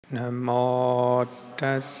Namo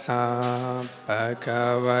tassa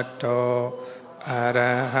bhagavato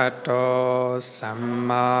arahato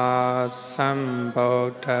samma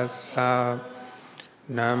sambuddhassa.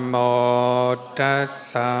 Namo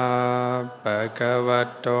tassa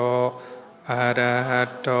bhagavato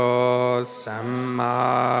arahato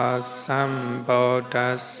samma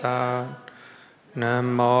sambuddhassa.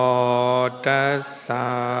 Namo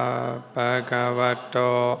tassa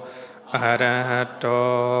bhagavato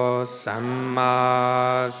arahato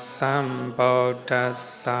samma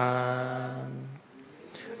sambuddhassa.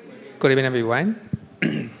 Good evening, everyone.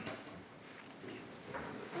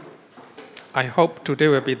 I hope today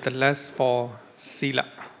will be the last for Sīla,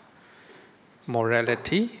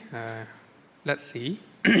 morality. Let's see.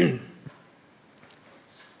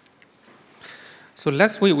 So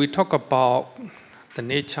last week we talked about the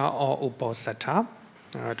nature of Uposatha.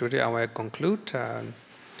 Today I will conclude.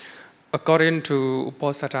 According to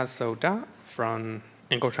Uposatha Sutta from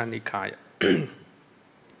Anguttara Nikaya,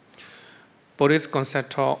 Buddhist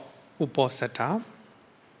concept of Uposatha,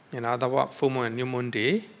 in other words, full moon and new moon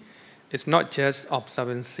day, is not just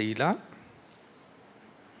observing Sīla,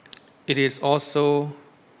 it is also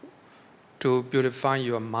to purify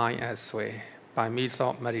your mind as well by means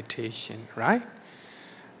of meditation, right?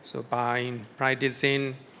 So by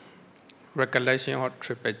practicing recollection or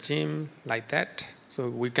triple gym like that, so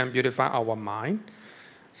we can beautify our mind.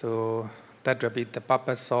 So that will be the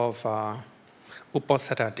purpose of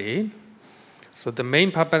Uposatha Day. So the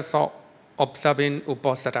main purpose of observing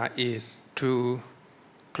Uposatha is to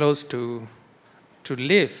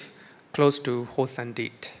live close to wholesome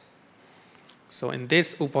deed. So in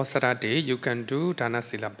this Uposatha Day, you can do Dana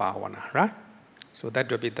Sila Bhavana, right? So that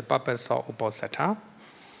will be the purpose of Uposatha.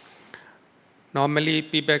 Normally,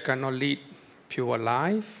 people cannot lead pure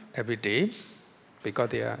life every day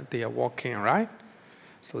because they are walking, right?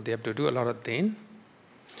 So they have to do a lot of things.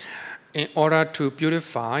 In order to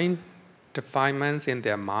purify defilements in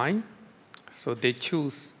their mind, so they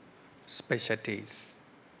choose specialties.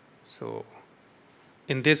 So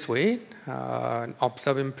in this way,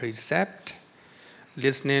 observing precept,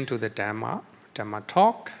 listening to the Dhamma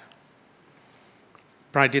talk,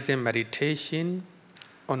 practicing meditation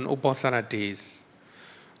on Uposatha days,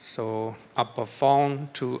 so are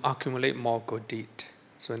performed to accumulate more good deed.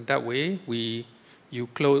 So in that way, you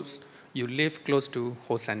live close to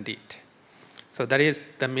wholesome deed. So that is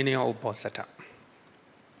the meaning of Uposatha.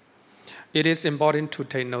 It is important to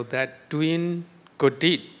take note that doing good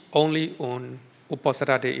deed only on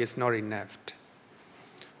Uposatha day is not enough.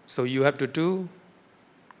 So you have to do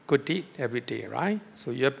good deed every day, right? So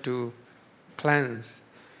you have to cleanse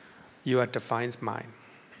your defiant mind.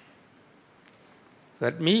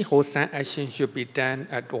 That means wholesome action should be done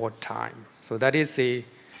at all time. So that is the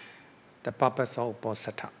purpose of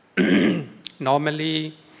Uposatha.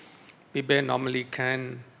 Normally, people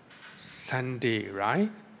can Sunday, right,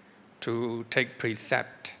 to take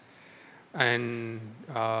precept and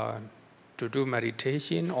to do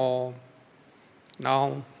meditation, or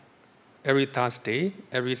now every Thursday,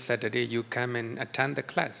 every Saturday you come and attend the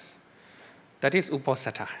class. That is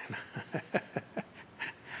Uposatha.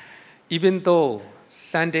 Even though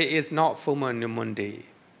Sunday is not full moon new moon day,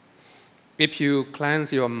 if you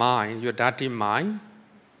cleanse your mind, your dirty mind,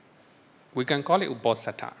 we can call it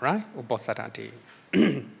Uposatha, right? Uposatha day.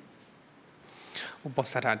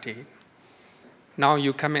 Uposatha day. Now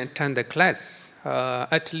you come and attend the class,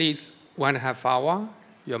 at least 1.5 hours,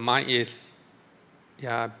 your mind is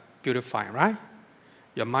purified, right?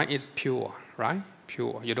 Your mind is pure, right?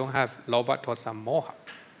 Pure. You don't have lobha, dosa, moha.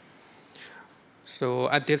 So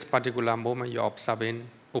at this particular moment, you're observing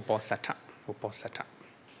Uposatha.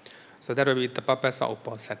 So that will be the purpose of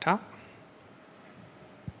Uposatha.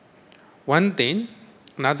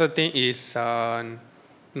 Another thing is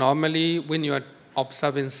normally when you are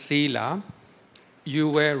observing Sīla, you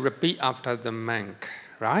will repeat after the monk,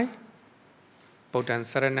 right? Buddhaṃ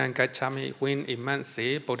saraṇaṃ gacchāmi. When a monk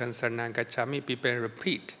say Buddhaṃ saraṇaṃ gacchāmi, people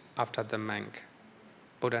repeat after the monk.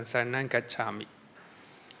 Buddhaṃ saraṇaṃ gacchāmi.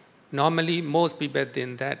 Normally, most people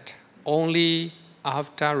think that only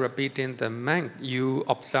after repeating the monk you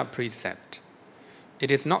observe precept. It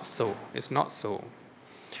is not so. It's not so.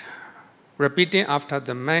 Repeating after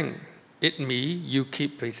the monk, it means you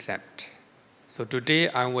keep precept. So today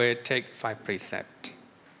I will take 5 precepts.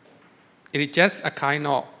 It is just a kind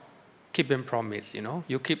of keeping promise, you know.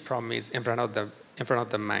 You keep promise in front of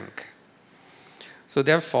the monk. So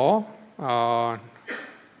therefore,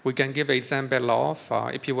 we can give an example of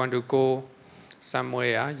if you want to go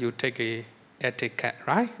somewhere, you take a etiquette,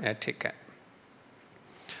 right? Etiquette.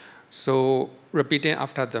 So repeating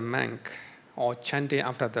after the monk, or chanting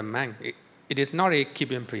after the monk, it is not a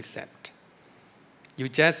keeping precept. You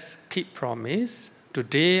just keep promise.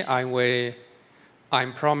 Today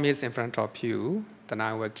I'm promised in front of you, then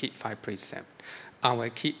I will keep 5 precepts. I will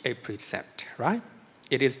keep 8 precepts, right?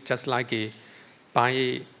 It is just like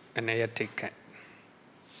buying an air ticket.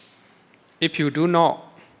 If you do not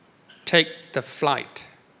take the flight,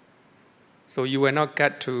 so you will not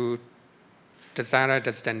get to desired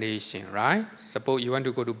destination, right? Suppose you want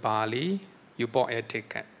to go to Bali, you bought a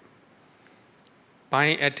ticket.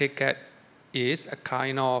 Buying a ticket is a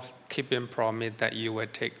kind of keeping promise that you will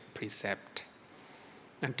take precept.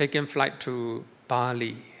 And taking flight to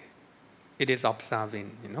Bali, it is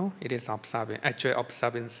observing, it is observing, actually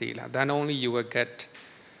observing Sīla. Then only you will get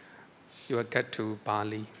to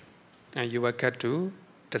Bali, and you will get to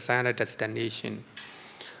desired destination.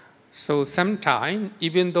 So sometimes,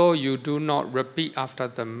 even though you do not repeat after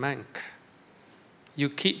the monk, you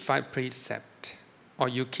keep 5 precepts, or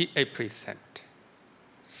you keep 8 precepts.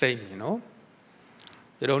 Same,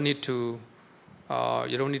 You don't need to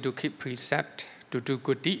keep precept to do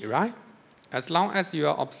good deed, right? As long as you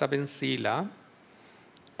are observing Sīla,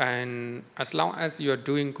 and as long as you are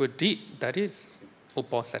doing good deed, that is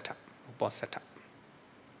Uposatha.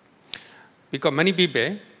 Because many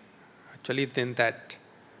people actually think that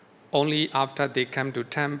only after they come to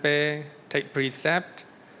temple, take precept,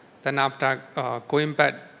 then after going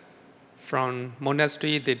back from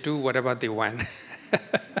monastery, they do whatever they want.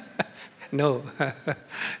 No,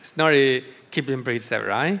 it's not a keeping precept,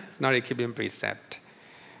 right? It's not a keeping precept.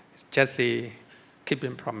 It's just a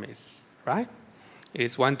keeping promise, right?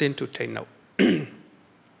 It's one thing to take note.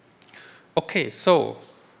 Okay, so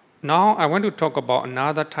now I want to talk about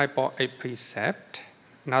another type of 8 precept.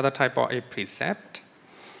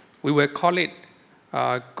 We will call it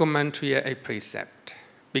Commentarial Eight Precept,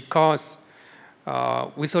 because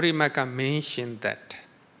Visuddhimagga mentioned that.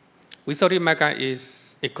 Visuddhimagga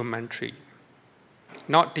is a commentary,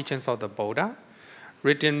 not teachings of the Buddha,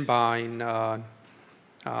 written by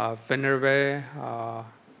Venerable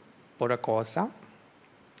Buddhaghosa,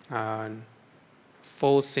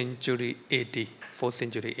 4th century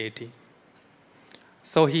AD.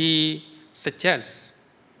 So he suggests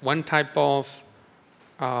one type of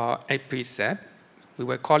 8 precept. We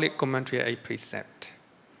will call it Commentarial Eight Precept.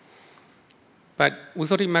 But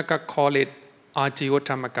Visuddhimagga call it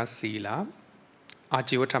ājīvaṭṭhāmaka Sīla.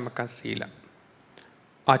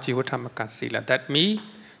 That means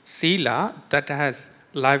Sīla that has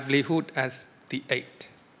livelihood as the 8.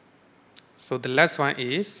 So the last one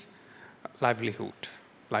is livelihood.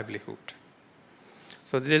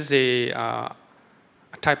 So this is a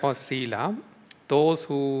type of Sīla. Those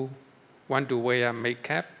who want to wear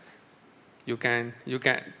makeup, you can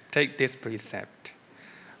take this precept.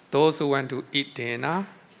 Those who want to eat dinner,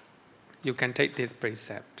 you can take this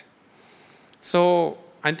precept. So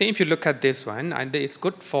I think if you look at this one, I think it's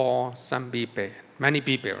good for some people, many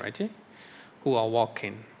people, right, who are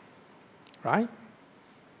walking, right?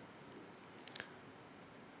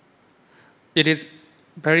 It is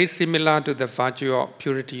very similar to the virtue of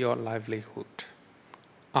purity or livelihood.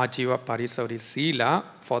 ājīvaṭṭhāmaka Sīla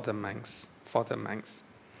for the monks.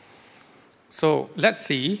 So let's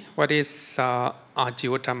see what is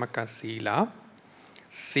ājīvaṭṭhāmaka Sīla.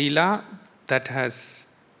 Sīla that has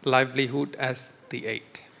livelihood as the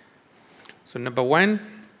 8. So number 1,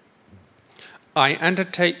 I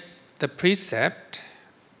undertake the precept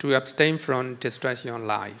to abstain from distraction of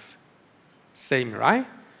life. Same, right?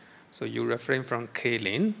 So you refrain from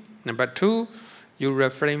killing. Number 2, you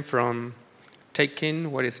refrain from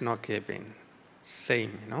taking what is not given.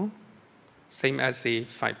 Same, Same as the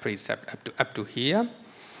 5 precepts up to here.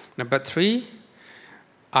 Number 3,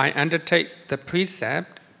 I undertake the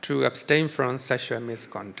precept to abstain from sexual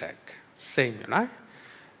misconduct. Same, right?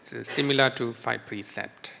 It's similar to 5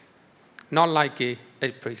 precepts. Not like a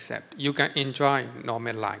 8 precept. You can enjoy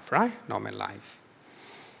normal life, right? Normal life.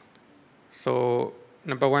 So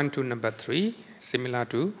number 1 to number 3, similar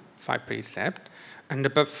to 5 precepts. And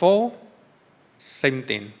number 4, same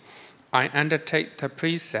thing. I undertake the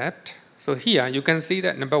precept. So here you can see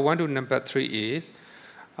that number 1 to number 3 is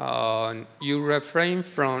you refrain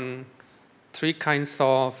from 3 kinds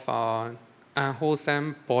of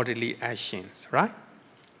unwholesome bodily actions, right?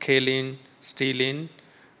 Killing, stealing,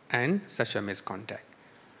 and sexual misconduct.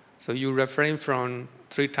 So you refrain from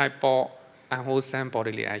 3 types of unwholesome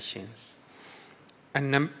bodily actions.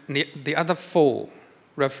 And the other 4,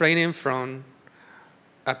 abstaining from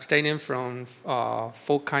 4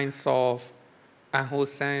 kinds of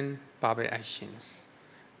unwholesome verbal actions.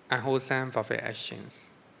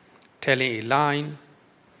 Telling a lie,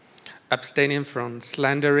 abstaining from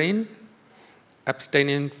slandering,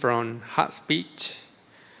 abstaining from hard speech,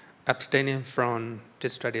 abstaining from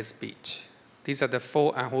distracted speech. These are the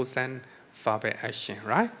 4 unwholesome verbal action,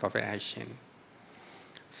 right? Verbal action.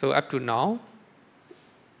 So up to now,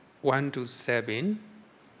 1 to 7.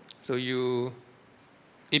 So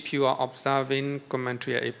if you are observing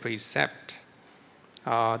Commentarial Eight Precept,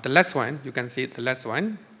 the last one, you can see the last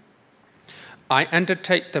one. I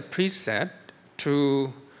undertake the precept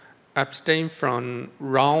to abstain from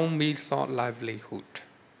wrong means of livelihood.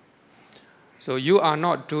 So you are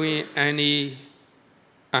not doing any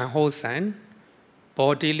unwholesome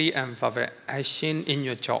bodily and verbal action in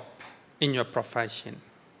your job, in your profession.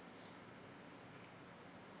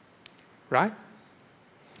 Right?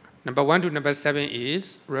 Number 1 to number 7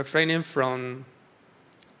 is refraining from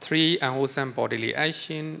 3 unwholesome bodily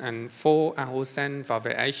action and 4 unwholesome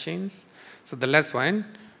verbal actions. So the last one,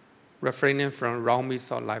 refraining from wrong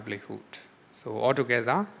means of livelihood. So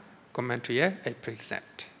altogether, Commentarial Eight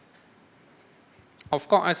Precept. Of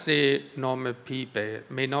course, as a normal people, it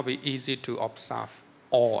may not be easy to observe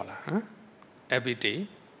all every day.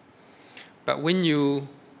 But when you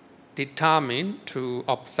determine to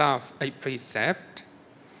observe a precept,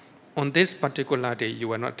 on this particular day, you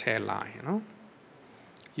will not tell lie.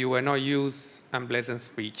 You will not use unpleasant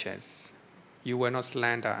speeches. You will not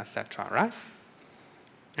slander, etc., right?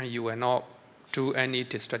 And you will not do any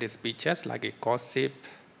distracted speeches like a gossip,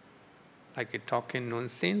 like a talking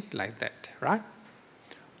nonsense, like that, right?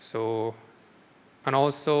 So, and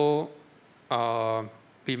also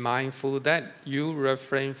be mindful that you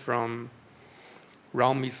refrain from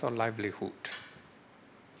wrong means of livelihood.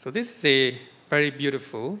 So this is a very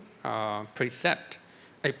beautiful precept,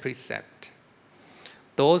 a precept.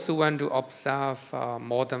 Those who want to observe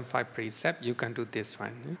more than 5 precepts, you can do this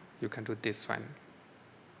one. You can do this one.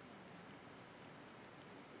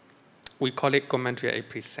 We call it Commentarial Eight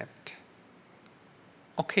Precept.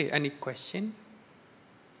 Okay, any question?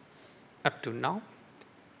 Up to now?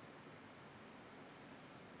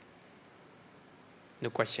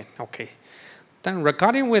 No question, okay. Then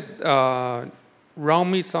regarding with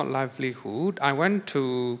wrong means of livelihood, I want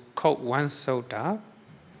to quote one sutta.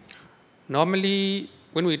 Normally,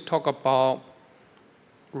 when we talk about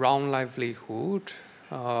wrong livelihood,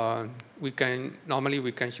 we can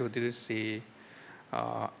show this is the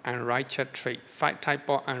unrighteous trait, 5 types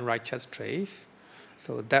of unrighteous traits.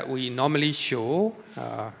 So that we normally show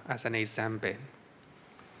as an example.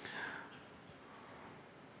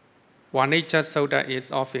 Vānīcca Sutta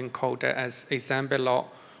is often quoted as example of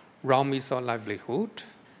wrong means of livelihood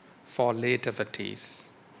for lay devotees.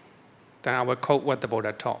 Then I will quote what the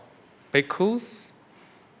Buddha taught. Bhikkhus,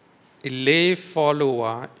 a lay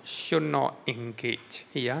follower should not engage.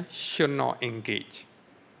 Here, should not engage.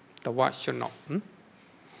 The word should not.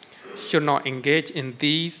 Should not engage in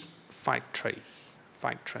these 5 traits.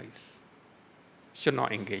 5 traits. Should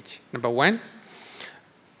not engage. Number 1,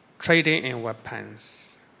 trading in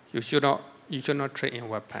weapons. You should not trade in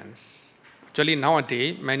weapons. Actually,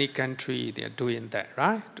 nowadays, many countries, they are doing that,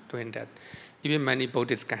 right? Doing that. Even many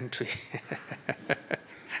Buddhist countries.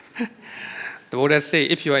 The Buddha say,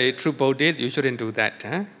 if you are a true Buddhist, you shouldn't do that.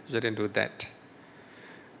 You shouldn't do that.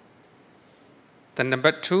 Then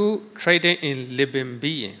number 2, trading in living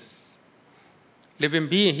beings. Living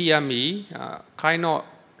being here means kind of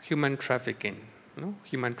human trafficking.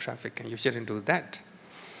 Human trafficking. You shouldn't do that.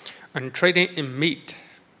 And trading in meat.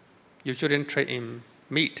 You shouldn't trade in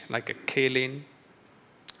meat, like a killing,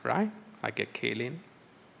 right? Like a killing.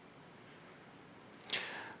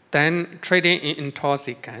 Then trading in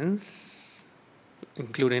intoxicants,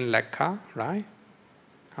 including liquor, right?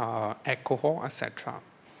 Alcohol, etc.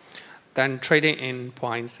 Then trading in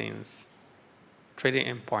poisons. Trading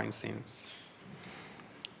in poisons.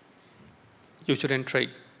 You shouldn't trade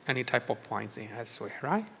any type of poison as well,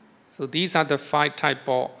 right? So these are the 5 types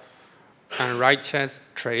of unrighteous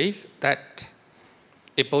traits that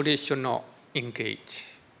a Buddhist should not engage.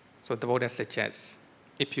 So the Buddha suggests,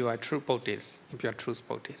 if you are a true Buddhist, if you are a true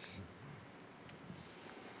Buddhist.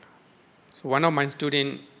 So one of my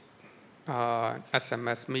students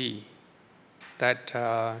SMS me that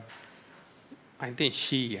I think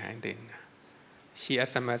she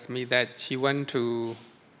SMS me that she want to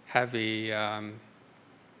have a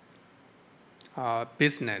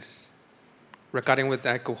business regarding with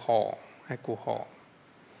alcohol.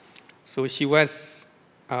 So she was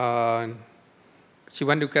she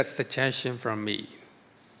wanted to get suggestion from me.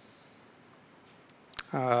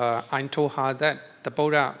 I told her that the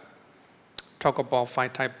Buddha talk about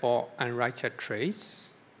 5 types of unrighteous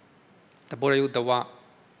traits. The Buddha used the word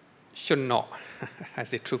should not,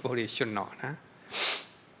 as a true Buddhist should not.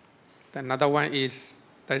 Another one is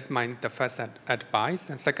That's the first advice.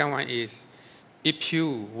 And second one is, if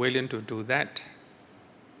you willing to do that,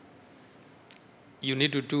 you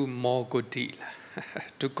need to do more good deed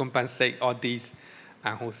to compensate all these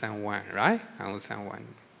unwholesome one, right? Unwholesome one.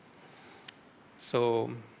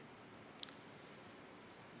 So,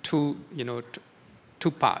 two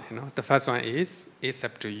parts. The first one is, it's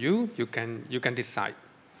up to you. You can decide.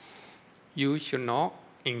 You should not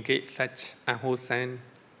engage such unwholesome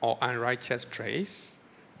or unrighteous traits.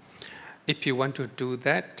 If you want to do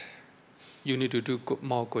that, you need to do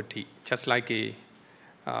more good deed. Just like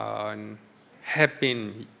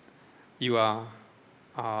helping your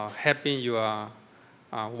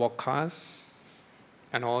workers,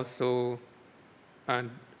 and also,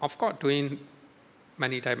 of course, doing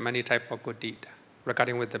many type of good deed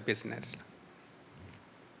regarding with the business.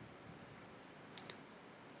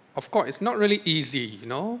 Of course, it's not really easy,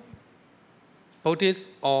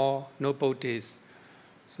 Buddhist or no Buddhist,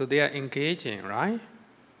 so they are engaging, right?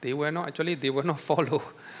 They will not follow,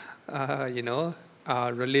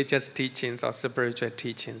 religious teachings or spiritual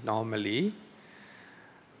teachings normally.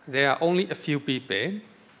 There are only a few people,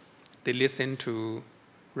 they listen to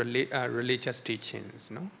religious teachings,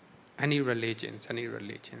 Any religions.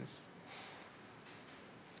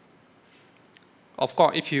 Of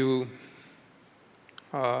course, if you,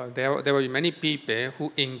 there will be many people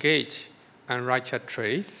who engage in righteous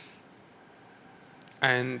traits,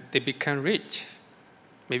 and they become rich,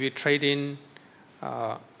 maybe trading,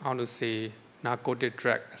 narcotic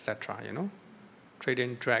drug, etc.,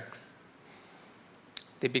 trading drugs.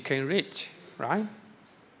 They became rich, right?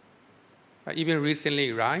 But even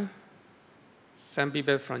recently, right? Some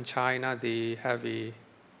people from China, they have a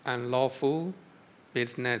unlawful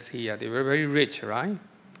business here. They were very rich, right?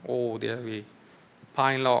 Oh, they have a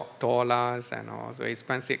pile of dollars and also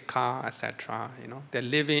expensive car, etc. They're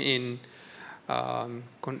living in,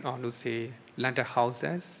 landed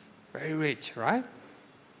houses, very rich, right?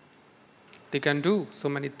 They can do so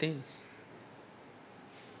many things.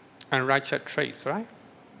 Unrighteous traits, right?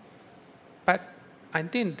 But I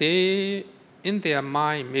think they, in their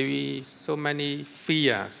mind, maybe so many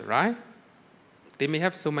fears, right? They may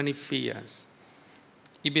have so many fears,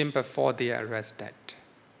 even before they are arrested.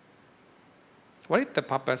 What is the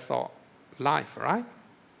purpose of life, right?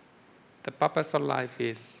 The purpose of life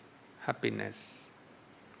is happiness.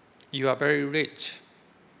 You are very rich.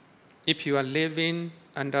 If you are living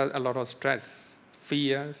under a lot of stress,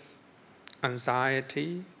 fears,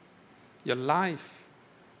 anxiety, your life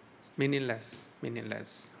is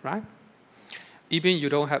meaningless, right? Even you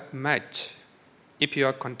don't have much, if you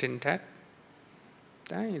are contented,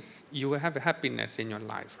 then you will have happiness in your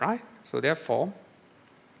life, right? So therefore,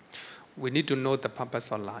 we need to know the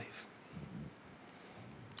purpose of life.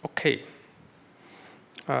 Okay.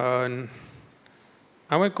 I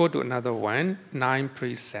will go to another one, 9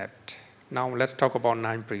 precepts. Now let's talk about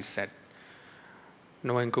 9 precepts.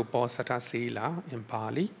 Navanguposatha Sīla in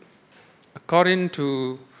Pali. According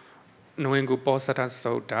to Navanguposatha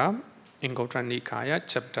Sutta in Gauttara Nikaya,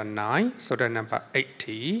 chapter 9, Sutta number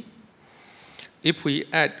 80, if we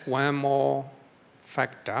add one more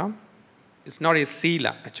factor, it's not a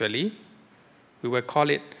Sīla actually, we will call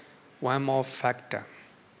it one more factor,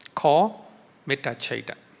 called metta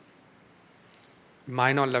citta,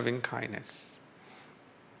 minor loving kindness,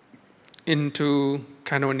 into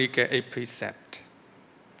canonical 8 precept.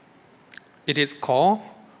 It is called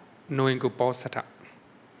Navanguposatha.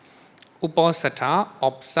 Uposatha,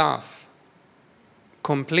 observe,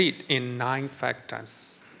 complete in 9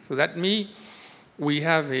 factors. So that means we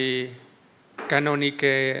have a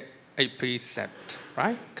canonical 8 precept,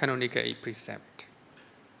 right? Canonical 8 precept.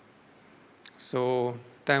 So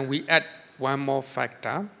then we add one more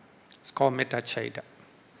factor, it's called metta citta.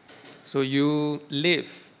 So you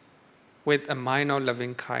live with a minor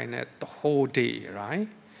loving kindness the whole day, right?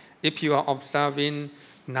 If you are observing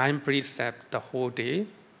 9 precepts the whole day,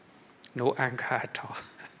 no anger at all.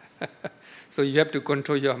 So you have to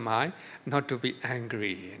control your mind not to be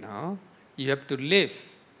angry, You have to live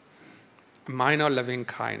minor loving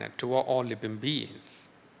kindness toward all living beings.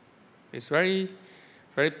 It's very,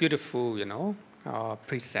 very beautiful,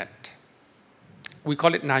 precept. We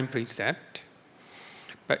call it 9 precept.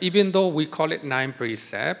 But even though we call it 9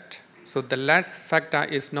 precept, so the last factor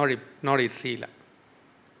is not a Sīla.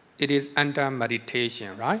 It is under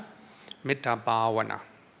meditation, right? Metta bhavana.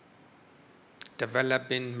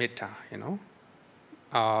 Developing metta,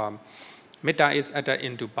 Metta is added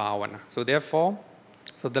into bhavana. So therefore,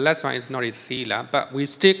 the last one is not a Sīla, but we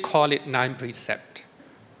still call it 9 precept.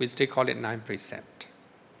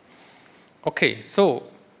 Okay, so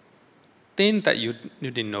thing that you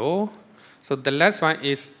need to know. So the last one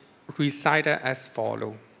is recited as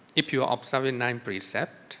follows. If you are observing 9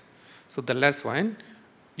 precepts, so the last one,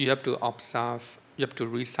 you have to observe, you have to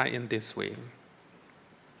recite in this way.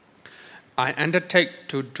 I undertake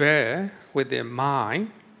to dwell with a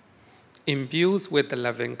mind imbued with the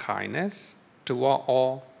loving kindness toward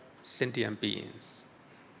all sentient beings.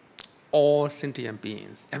 All sentient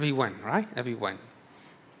beings, everyone, right? Everyone.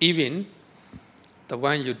 Even the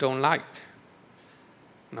one you don't like.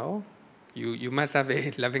 No? You must have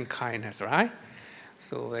a loving kindness, right?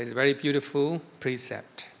 So it's a very beautiful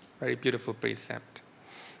precept. Very beautiful precept.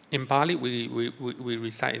 In Pali, we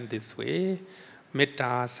recite in this way.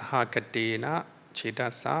 Metta sahakatena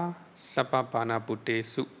cetasa sabapana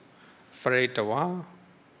bhutesu fretawa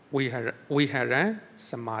viharan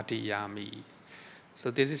samadhiyami.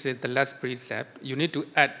 So this is the last precept. You need to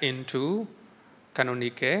add into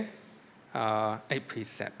Canonical 8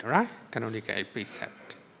 Precept, right? Canonical 8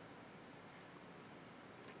 Precept.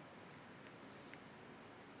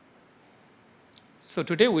 So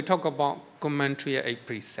today we talk about Commentarial 8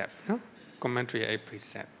 Precept. No? Commentarial 8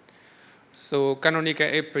 Precept. So Canonical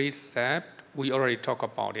 8 Precept, we already talked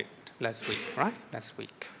about it last week, right? Last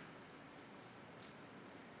week.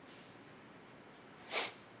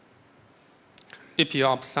 If you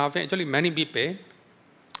observe, actually many people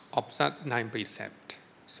observe 9 precepts.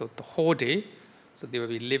 So the whole day, so they will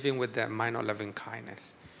be living with their mind of loving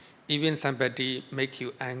kindness. Even somebody make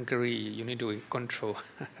you angry, you need to control.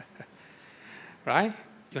 Right?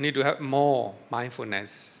 You need to have more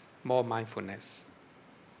mindfulness, more mindfulness.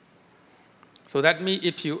 So that means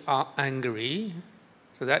if you are angry,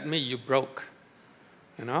 so that means you broke,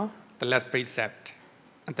 the last precept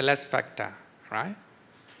and the last factor, right?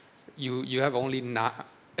 You have only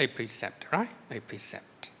 8 precept, right? 8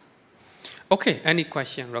 precept. Okay, any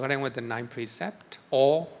question regarding with the 9 precept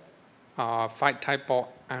or 5 type of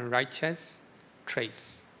unrighteous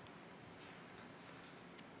traits?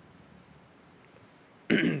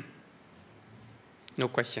 No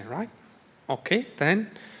question, right? Okay,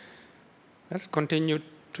 then let's continue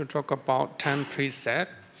to talk about 10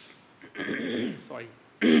 precept. Sorry.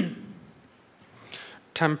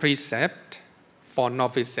 10 precept for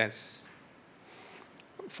novices.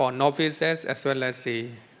 For novices as well as the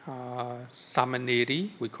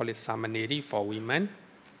Āmaṇera, we call it Āmaṇera for women.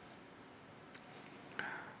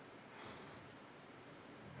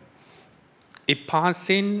 A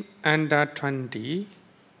person under 20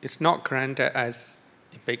 is not granted as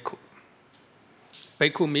a bhikkhu.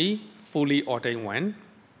 Bhikkhu means fully ordained one.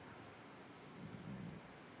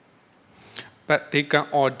 But they can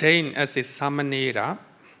ordain as a Āmaṇera.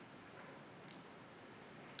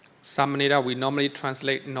 Āmaṇera we normally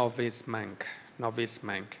translate novice monk. Novice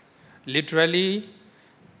monk. Literally,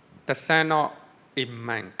 the son of a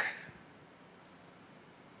monk.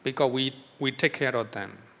 Because we take care of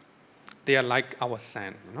them. They are like our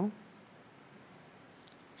son,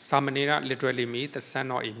 Āmaṇera literally means the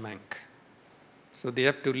son of a monk. So they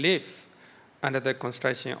have to live under the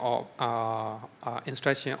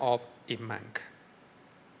instruction of a monk.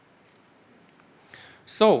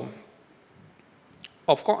 So,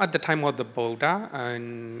 of course, at the time of the Buddha,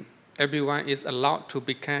 and everyone is allowed to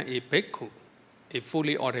become a bhikkhu, a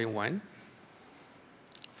fully ordained one.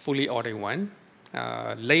 Fully ordained one.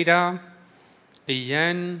 Later, a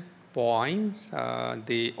young boys,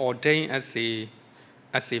 they ordain as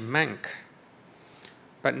a monk.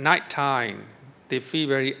 But nighttime, they feel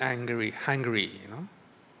very angry, hungry,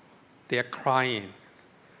 They are crying.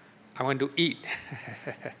 I want to eat.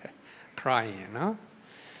 Crying,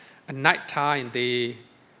 At nighttime, they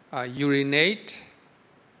urinate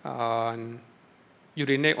on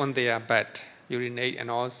their bed, urinate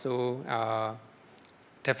and also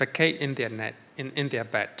defecate in their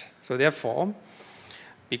bed. So therefore,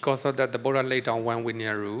 because of that, the Buddha laid down 1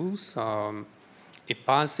 Vinaya rules. A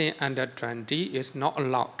person under 20 is not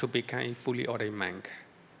allowed to become a fully ordained monk.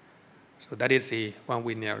 So that is a 1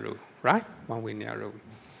 Vinaya rule, right? 1 Vinaya rule.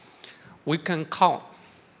 We can count,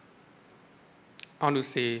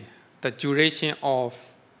 the duration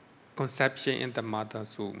of conception in the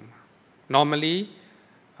mother's womb. Normally,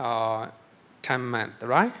 10 months,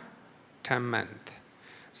 right? 10 months.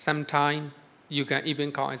 Sometimes you can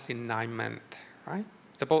even count as in 9 months, right?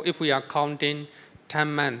 Suppose if we are counting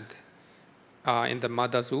 10 months in the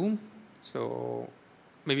mother's womb, so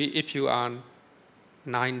maybe if you are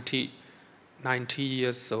 90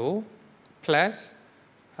 years old, plus,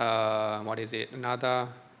 another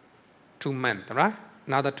 2 months, right?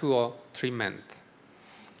 Another 2 or 3 months.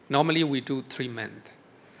 Normally we do 3 months.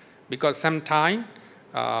 Because sometimes,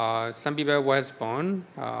 some people was born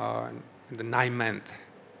in the 9 months.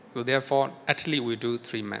 So therefore, actually we do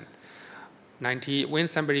 3 months. 90, when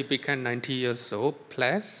somebody becomes 90 years old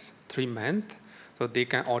plus 3 months, so they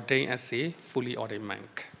can ordain as a fully ordained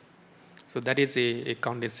monk. So that is a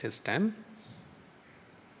counting system.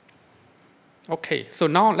 Okay, so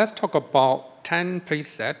now let's talk about 10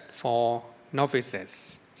 precepts for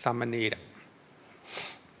novices, Sāmaṇera.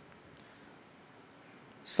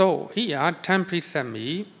 So here, 10 precepts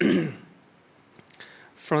mean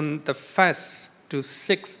from the first to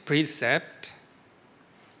 6th precept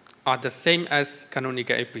are the same as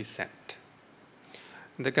Canonical Eight Precept.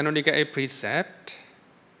 The Canonical Eight Precept,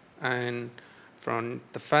 and from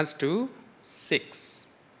the first to 6th,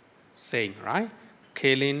 same, right?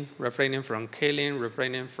 Killing, refraining from killing,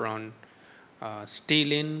 refraining from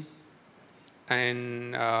stealing,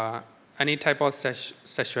 and any type of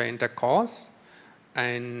sexual intercourse,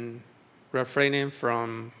 and refraining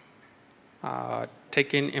from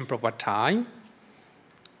taking improper time,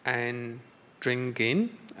 and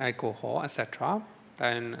drinking alcohol, etc.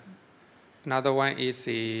 And another one is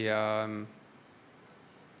the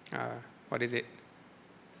what is it?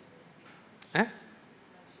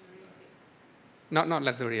 Not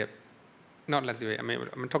luxurious. Not luxurious. I mean,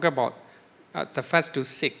 I'm talking about the first to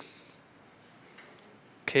 6.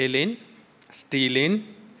 Killing, stealing,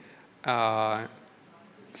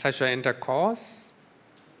 sexual intercourse,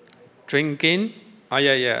 drinking. Oh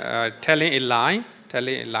yeah. Telling a lie.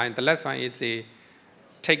 The last one is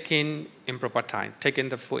taking improper time, taking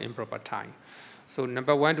the food improper time. So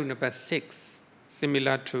number 1 to number 6,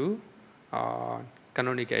 similar to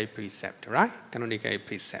Canonical Eight Precept, right? Canonical Eight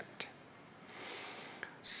Precept.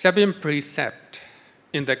 7 precept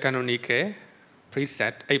in the Canonical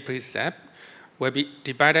Precept, 8 precept, will be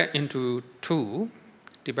divided into two.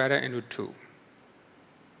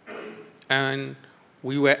 And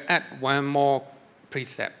we will add one more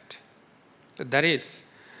precept. That is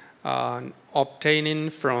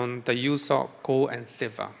obtaining from the use of gold and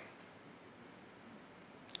silver.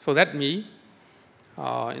 So that means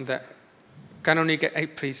in the Canonical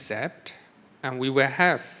Eight Precept, and we will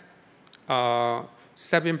have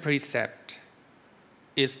 7 precept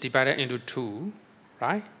is divided into 2,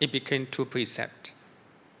 right? It became 2 precepts.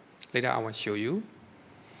 Later I will show you.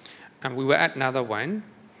 And we will add another one,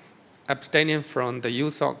 abstaining from the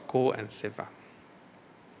use of gold and silver.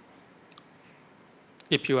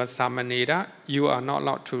 If you are Sāmaṇera, you are not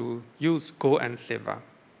allowed to use gold and silver,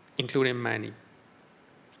 including money.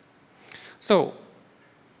 So,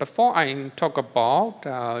 before I talk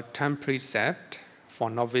about 10 precepts for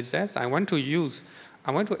novices, I want to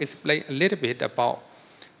explain a little bit about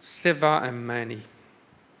silver and money.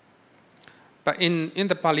 But in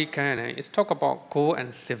the Pali Canon, it's talk about gold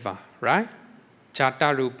and silver, right?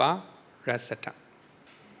 Jata rupa rasata.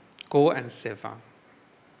 Gold and silver.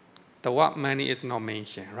 The word money is not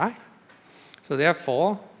mentioned, right? So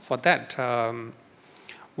therefore, for that,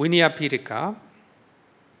 Vinaya Pitaka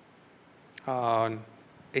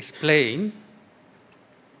explain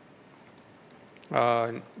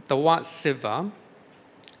the word silver.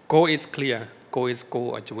 Gold is clear. Gold is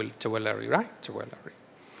gold or jewelry, right? Jewelry.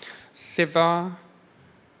 Silver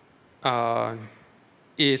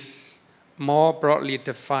is more broadly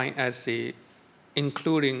defined as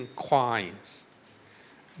including coins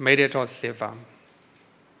made out of silver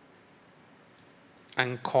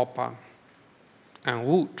and copper and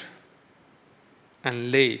wood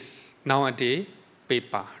and lace. Nowadays,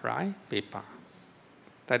 paper, right? Paper.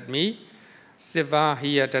 That means silver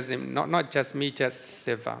here doesn't not just mean just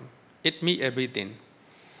silver. It means everything.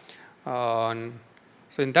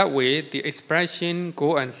 So in that way, the expression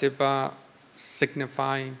gold and silver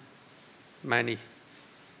signify money,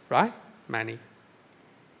 right? Money.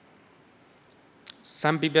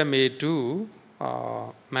 Some people may do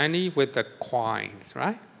money with the coins,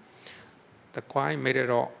 right? The coin made out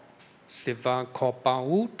of silver, copper,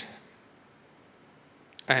 wood.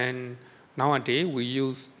 And nowadays we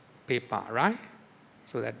use paper, right?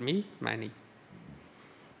 So that means money.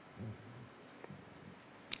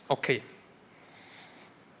 Okay.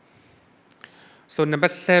 So number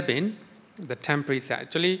 7, the 10 precepts.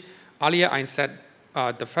 Actually, earlier I said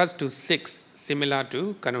the first to 6 similar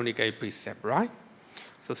to Canonical Eight Precept, right?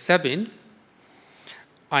 So 7,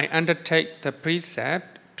 I undertake the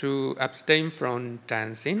precept to abstain from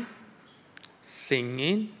dancing,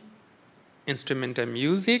 singing, instrumental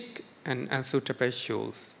music, and unsuitable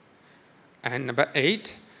shows. And number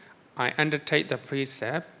 8, I undertake the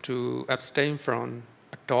precept to abstain from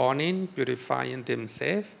adorning, purifying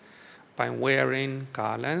themselves by wearing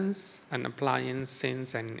garlands and applying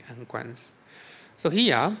scents and unguents. So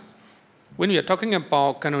here, when we are talking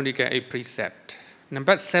about Canonical Eight Precept,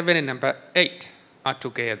 number 7 and number 8 are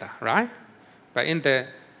together, right? But in the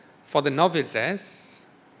For the novices,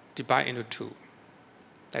 divide into two.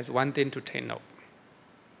 That's one thing to take note.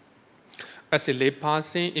 As a lay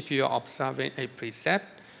person, if you are observing a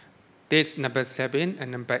precept, this number 7 and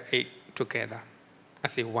number 8 together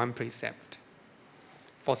as a one precept.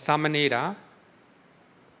 For Sāmaṇera,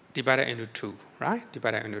 divided into two, right?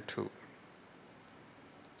 Divided into two.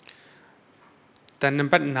 Then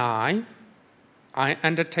number 9, I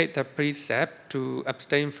undertake the precept to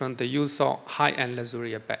abstain from the use of high and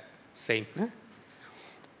luxurious bed. Same.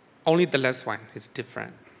 Only the last one is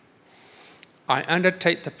different. I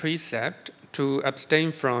undertake the precept to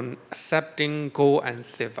abstain from accepting gold and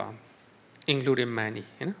silver, including money.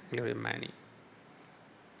 Including money.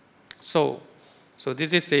 So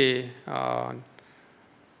this is the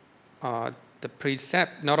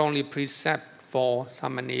precept, not only precept for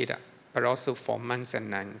Sāmaṇera, but also for monks and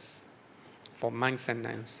nuns. For monks and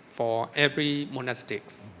nuns, for every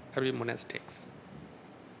monastics.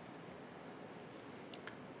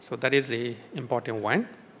 So that is the important one.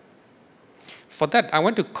 For that, I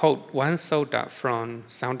want to quote one sutta from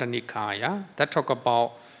Sāmaṇera Nikāya that talk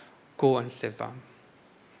about gold and silver.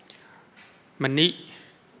 Mani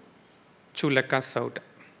Chulaka Sutta.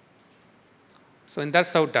 So in that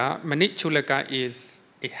sutta, Mani Chulaka is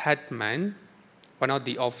a headman, one of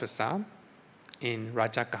the officers in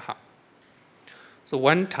Rajagaha. So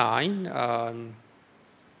one time,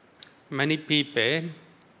 many people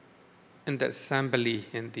in the assembly,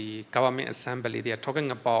 in the government assembly, they are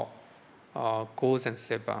talking about gold and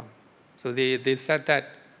silver. So they said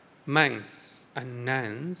that monks and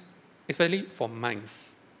nuns, especially for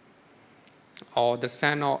monks, or the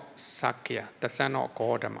son of Sakya, the son of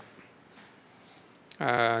Gautama,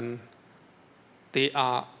 and they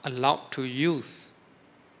are allowed to use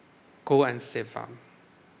gold and silver.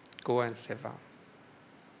 Gold and silver.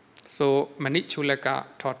 So Mani Chulaka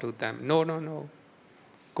taught to them, no.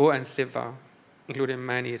 Gold and silver, including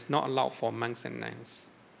money, is not allowed for monks and nuns.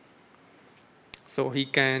 So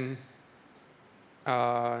he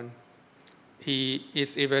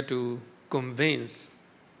is able to convince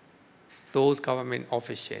those government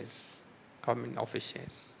officials.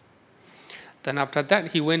 Then after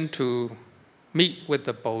that, he went to meet with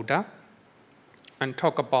the Buddha and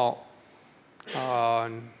talk about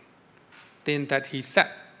things that he said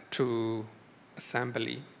to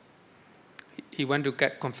assembly. He went to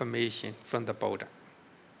get confirmation from the Buddha,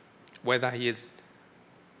 whether he is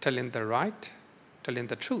telling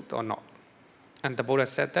the truth or not. And the Buddha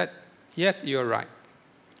said that, yes, you're right.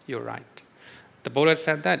 The Buddha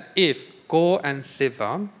said that if gold and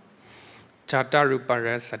silver,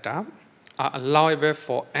 Jataruparasata, are allowable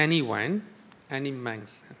for anyone, any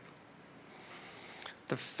monks,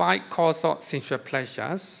 the 5 causal sensual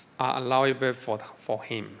pleasures are allowable for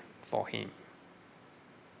him.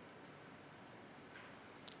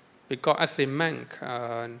 Because as a monk,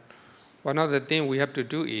 one of the things we have to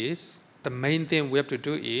do is, the main thing we have to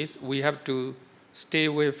do is, we have to stay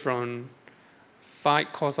away from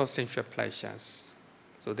 5 causal sensual pleasures.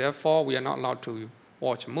 So therefore, we are not allowed to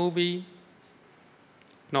watch a movie,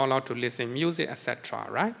 not allowed to listen to music, etc.,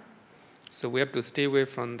 right? So we have to stay away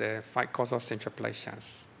from the 5 causal sensual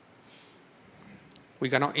pleasures. We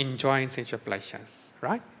cannot enjoy sensual pleasures,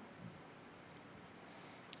 right?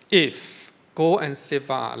 If gold and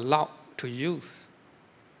silver are allowed to use,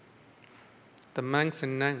 the monks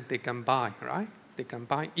and nuns, they can buy, right? They can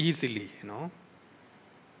buy easily,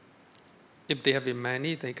 If they have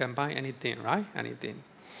money, they can buy anything, right? Anything.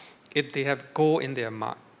 If they have gold in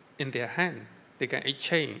their hand, they can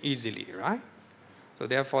exchange easily, right? So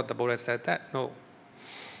therefore, the Buddha said that, no.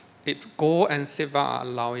 If gold and silver are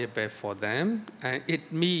allowable for them, and it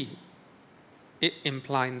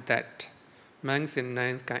implies that monks and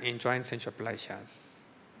nuns can enjoy sensual pleasures.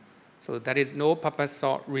 So there is no purpose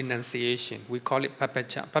of renunciation. We call it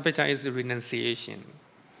papacha. Papacha is renunciation.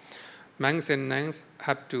 Monks and nuns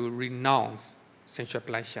have to renounce sensual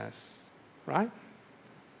pleasures, right?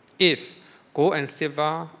 If gold and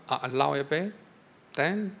silver are allowable,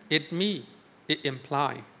 then it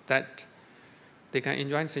implies that they can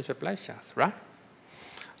enjoy sensual pleasures, right?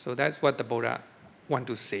 So that's what the Buddha want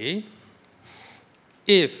to say.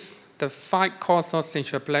 If the 5 causal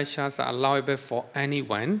sensual pleasures are allowable for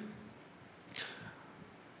anyone,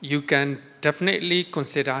 you can definitely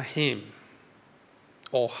consider him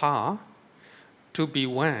or her to be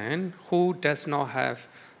one who does not have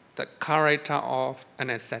the character of an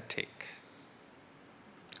ascetic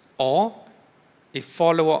or a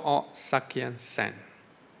follower of Sakyan Sen.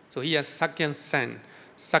 So here Sakyan Sen,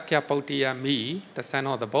 Sakyapautthiya me, the son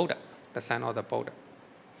of the Buddha.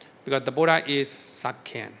 Because the Buddha is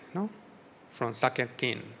Sakyan, from Sakya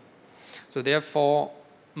king. So therefore,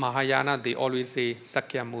 Mahayana, they always say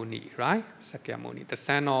Sakyamuni, right? Sakyamuni, the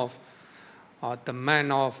son of, or the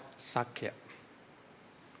man of Sakya.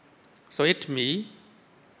 So it means,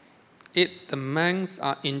 the monks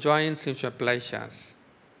are enjoying sensual pleasures.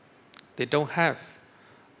 They don't have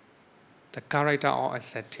the character or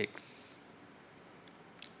ascetics.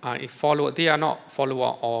 They are not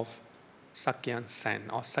follower of Sakyan Sen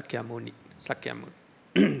or Sakyamuni.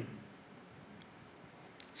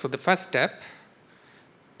 So the first step,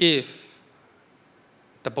 if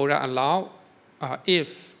the Buddha allow,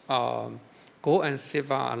 if Go and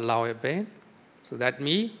Siva are allowable, so that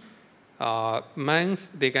means monks,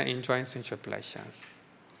 they can enjoy sensual pleasures.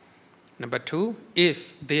 Number two,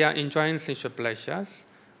 if they are enjoying sensual pleasures,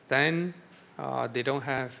 then they don't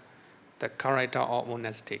have the character of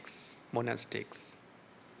monastics.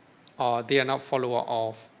 Or they are not follower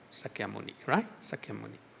of Sakyamuni, right?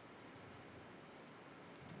 Sakyamuni.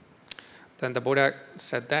 Then the Buddha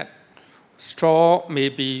said that straw may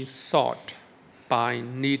be sought by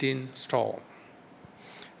needing straw.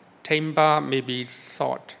 Timber may be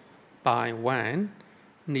sought by one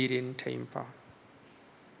needing timber.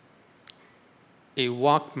 A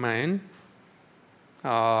workman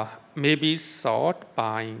may be sought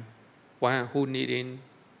by one who needing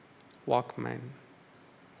workman.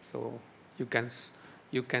 So you can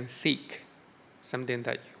seek something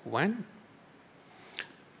that you want.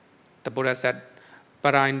 The Buddha said,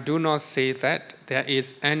 but I do not say that there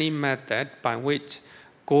is any method by which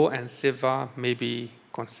Go and Siva may be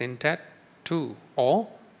consented to or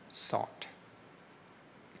sought.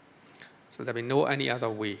 So there will be no any other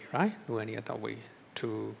way, right? No any other way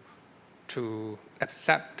to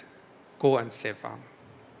accept Go and Siva,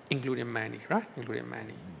 including many, right? Including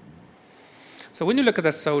many. So when you look at the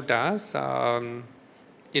suttas,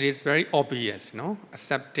 it is very obvious,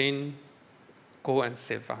 accepting Go and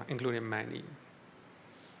Siva, including many.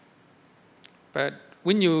 But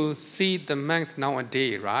when you see the monks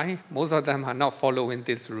nowadays, right, most of them are not following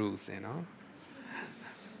these rules,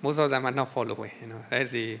 Most of them are not following,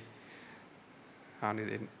 That's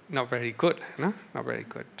not very good, Not very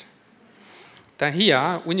good. Then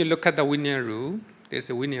here, when you look at the Vinaya rule, there's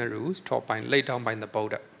a Vinaya rules taught laid down by the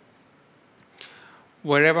Buddha.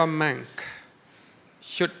 Wherever monk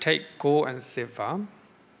should take Go and Siva,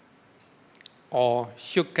 or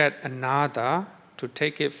should get another to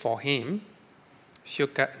take it for him,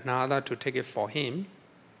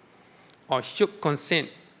 or should consent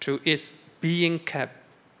to its being kept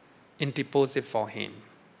in deposit for him.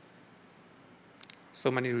 So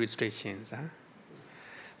many restrictions.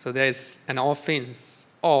 So there is an offense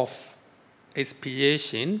of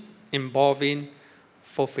expiation involving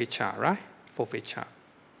forfeiture, right? Forfeiture.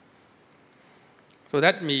 So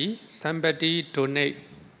that means somebody donate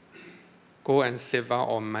Go and Siva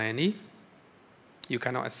or money, you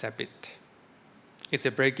cannot accept it. It's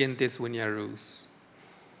a breaking these Vinaya rules.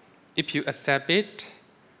 If you accept it,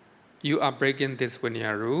 you are breaking this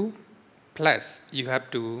Vinaya rule, plus you have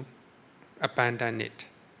to abandon it.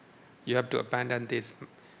 You have to abandon this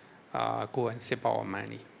Go and Siva or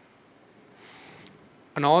money.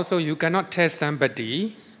 And also you cannot tell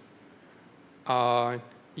somebody,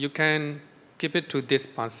 you can give it to this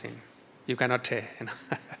person. You cannot tell.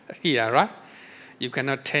 Here, right? You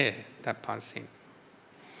cannot tell that person.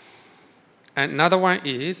 And another one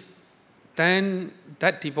is, then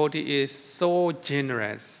that devotee is so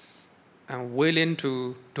generous and willing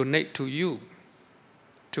to donate to you,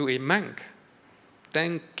 to a monk,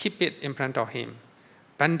 then keep it in front of him.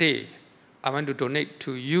 Bande, I want to donate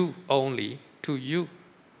to you only, to you.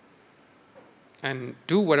 And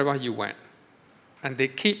do whatever you want. And they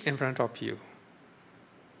keep in front of you.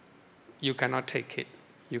 You cannot take it.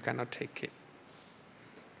 You cannot take it.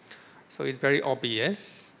 So it's very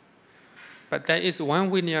obvious. But there is one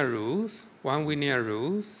Vinaya rules.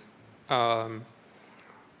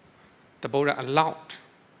 The Buddha allowed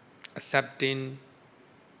accepting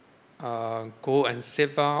Go and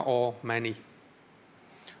Siva or money.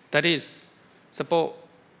 That is, suppose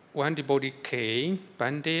one devotee came,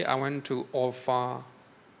 Bande, I want to offer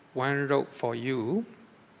one robe for you.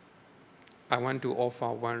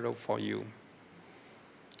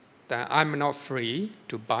 Then I'm not free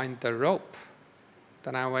to bind the rope.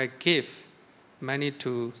 Then I will give money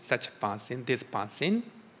to such a person, this person,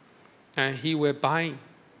 and he will bind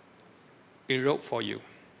a rope for you.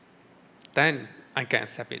 Then I can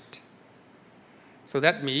accept it. So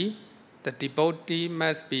that means the devotee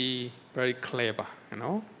must be very clever,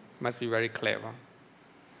 must be very clever.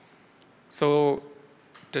 So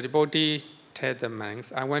the devotee tell the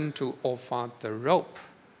monks, I want to offer the rope,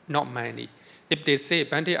 not money. If they say,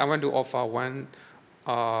 Bante, I want to offer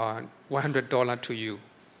 $100 to you,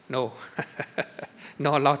 No,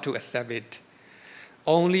 not allowed to accept it.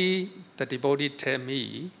 Only the devotee tell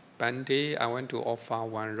me, Bhante, I want to offer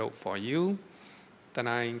one robe for you. Then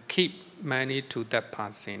I keep money to that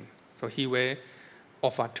person. So he will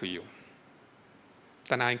offer to you.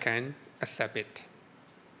 Then I can accept it.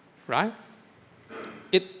 Right?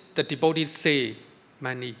 If the devotee say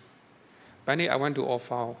money, Bhante, I want to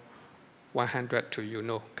offer 100 to you.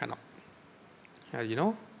 No, cannot. You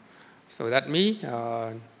know? So that means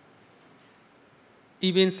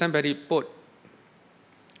even somebody put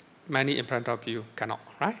money in front of you, cannot,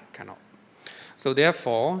 right? Cannot. So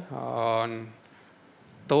therefore,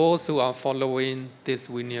 those who are following these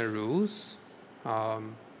Vinaya rules, how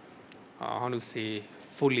to say,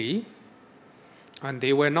 fully, and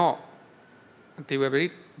they were not, they were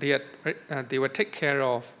take care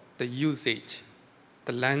of the usage,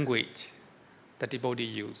 the language the devotee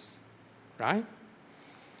use, right?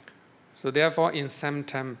 So therefore, in some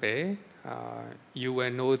temple, you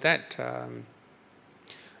will know that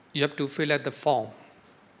you have to fill out the form.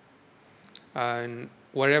 And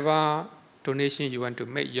whatever donation you want to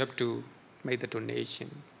make, you have to make the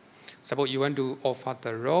donation. Suppose you want to offer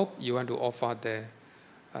the robe, you want to offer the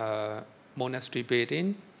monastery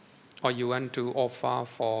building, or you want to offer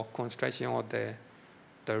for construction of the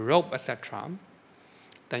robe, etc.,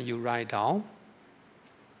 then you write down.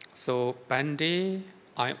 So, Bhante,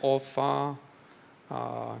 I offer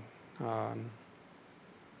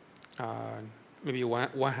maybe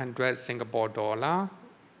 100 Singapore dollar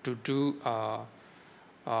to do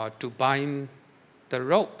to bind the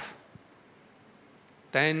rope.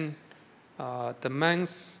 Then the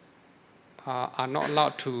monks are not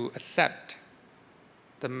allowed to accept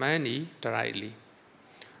the money directly.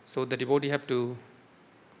 So the devotee have to,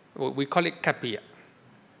 we call it kapiya.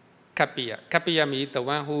 Kapiya. Kapiya means the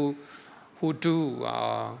one who do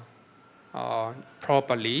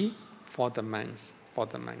properly for the monks.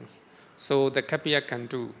 So the kapiya can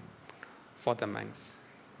do for the monks.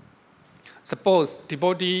 Suppose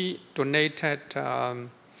devotee donated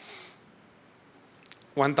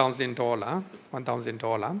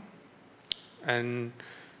 $1,000, and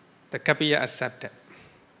the kapiya accepted.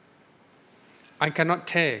 I cannot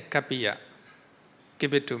tell kapiya,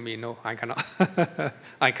 give it to me. No, I cannot.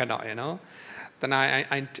 I cannot, you know. Then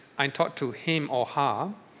I talk to him or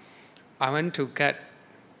her. I want to get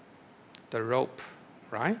the rope,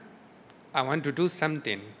 right? I want to do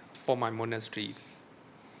something for my monasteries.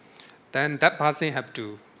 Then that person have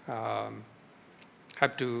to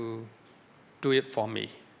do it for me.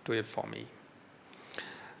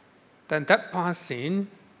 Then that person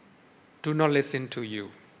do not listen to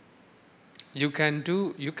you. You can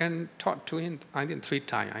talk to him. I think 3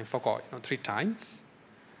 times. I forgot. 3 times.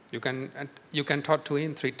 You can talk to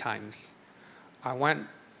him 3 times. I want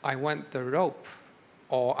the rope,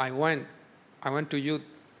 or I want to use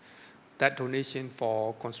that donation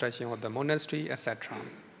for construction of the monastery, etc.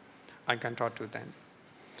 I can talk to them.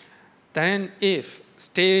 Then if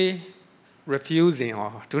stay refusing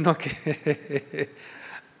or do not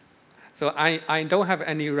so I don't have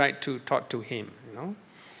any right to talk to him, you know.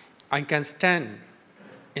 I can stand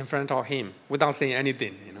in front of him without saying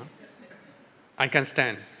anything, you know. I can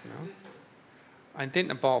stand, you know. I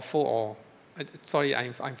think about 4 or, sorry,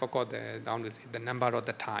 I forgot the number of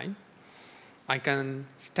the time. I can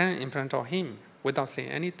stand in front of him without saying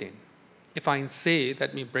anything. If I say,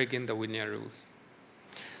 that means breaking the Vinaya rules.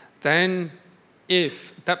 Then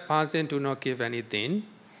if that person do not give anything,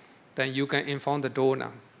 then you can inform the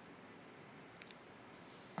donor.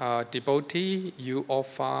 Devotee, you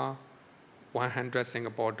offer 100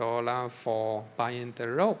 Singapore dollar for buying the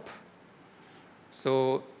rope.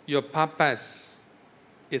 So your purpose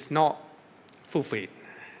is not fulfilled.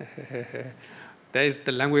 That is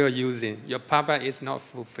the language you're using. Your purpose is not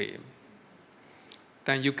fulfilled.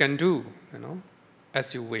 Then you can do, you know,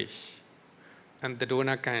 as you wish. And the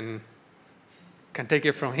donor can take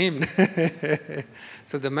it from him.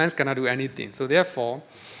 So the monks cannot do anything. So therefore,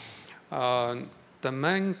 the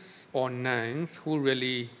monks or nuns who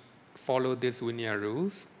really follow these Vinaya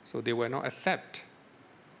rules, so they will not accept.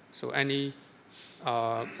 So any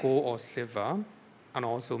gold or silver, and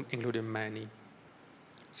also including money.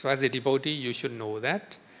 So as a devotee, you should know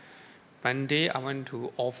that. One day I want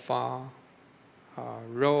to offer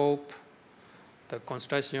rope, the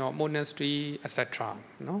construction of monastery, etc.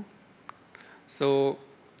 No? So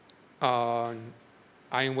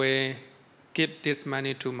I will give this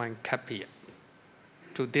money to my kapiya,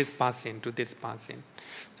 to this person.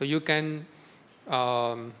 So you can.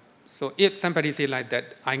 So if somebody say like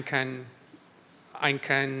that, I can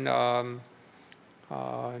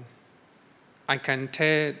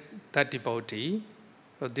tell that devotee,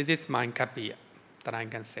 So this is my kapiya that I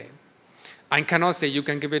can say. I cannot say you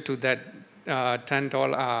can give it to that $10,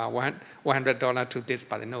 $100 to this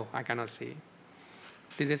person. No, I cannot say.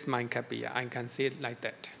 This is my kapiya. I can say it like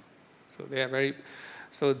that. So they are very.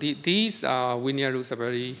 So these Vinaya rules are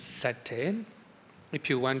very settled. If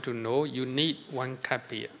you want to know, you need one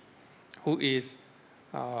kapiya who is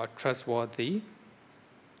trustworthy.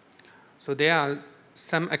 So there are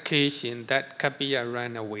some occasion that kapiya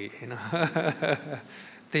ran away.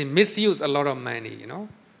 They misuse a lot of money.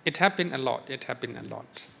 It happened a lot. It happened a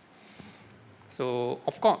lot. So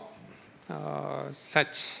of course,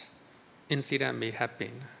 such incident may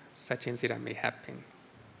happen. Such incident may happen.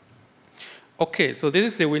 Okay, so this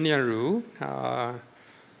is the Vinaya rule.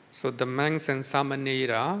 So the monks and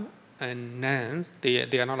Sāmaṇera and nuns, they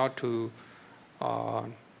are not allowed to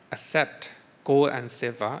accept gold and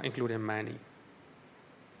silver, including money.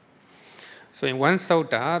 So in one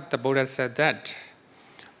sutta, the Buddha said that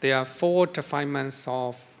there are 4 defilements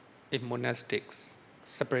of a monastics,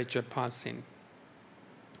 spiritual person.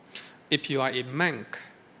 If you are a monk,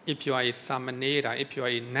 if you are a Sāmaṇera, if you are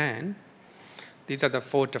a nun, these are the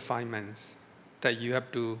 4 defilements that you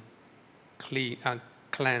have to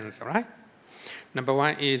cleanse, all right? Number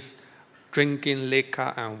 1 is drinking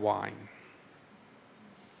liquor and wine.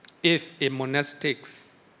 If a monastic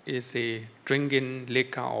is drinking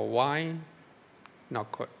liquor or wine,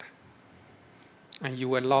 not good. And you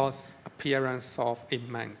will lose appearance of a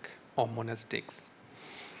monk or monastics.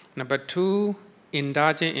 Number 2,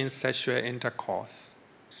 indulging in sexual intercourse.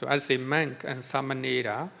 So as a monk and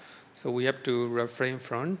Sāmaṇera, so we have to refrain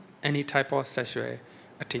from any type of sexual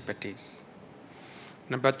activities.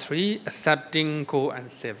 Number 3, accepting gold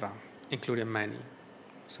and silver, including money.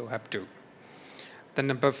 So have to. Then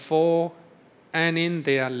number 4, earning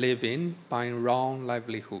their living by wrong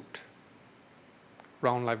livelihood.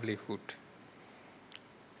 Wrong livelihood.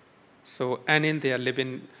 So earning their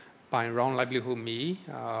living by wrong livelihood means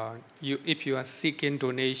if you are seeking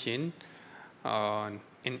donation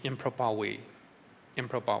in improper way.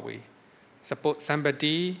 Suppose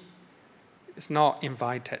somebody is not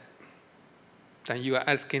invited, then you are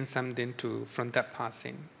asking something from that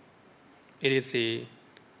person. It is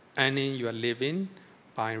earning your living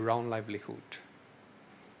by wrong livelihood.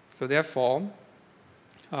 So therefore,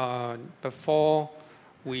 before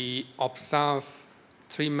we observe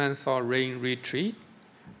 3 months of rain retreat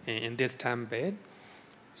in this temple,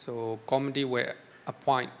 so committee will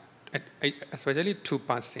appoint especially 2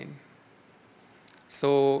 persons.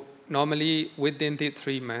 So normally within the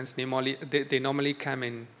 3 months, they normally come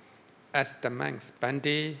and ask the monks,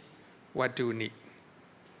 Bande, what do you need?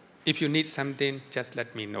 If you need something, just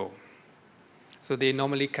let me know. So they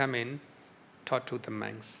normally come in, talk to the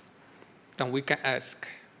monks. Then we can ask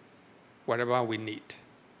whatever we need.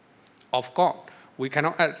 Of course, we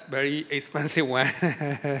cannot ask very expensive one.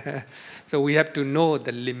 So we have to know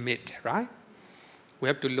the limit, right? We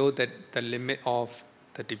have to know the limit of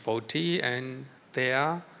the devotee and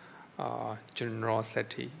their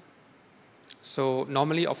generosity. So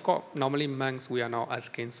normally, of course, monks, we are not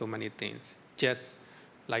asking so many things. Just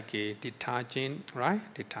like a detergent, right?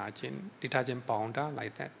 Detergent powder,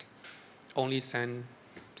 like that. Only send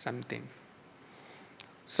something.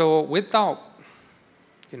 So without,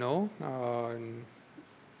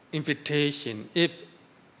 invitation, if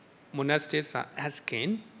monastics are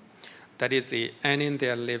asking, that is earning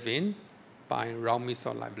their living by wrong means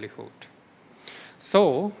of livelihood.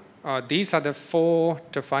 So these are the 4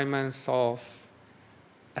 defilements of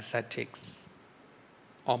ascetics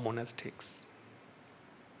or monastics.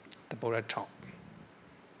 The Buddha taught.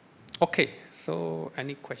 Okay, so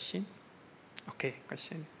any question? Okay,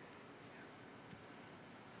 question.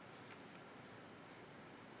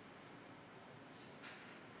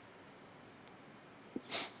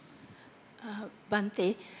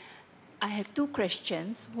 Bhante, I have 2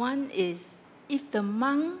 questions. One is, if the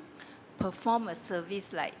monk perform a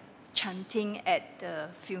service like chanting at the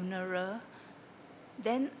funeral,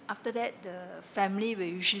 then after that the family will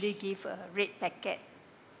usually give a red packet.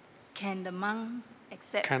 Can the monk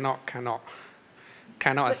accept? Cannot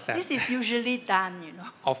but accept. This is usually done,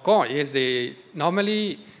 Of course,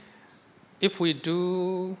 normally if we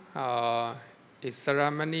do a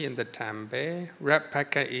ceremony in the temple, red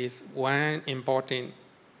packet is one important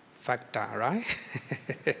factor, right?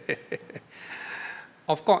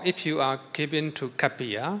 Of course, if you are given to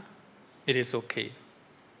kapiya, it is okay.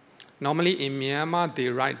 Normally in Myanmar, they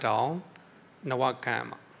write down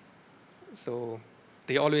Navanguposatha. So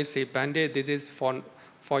they always say, Bande, this is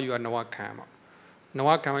for your Navanguposatha.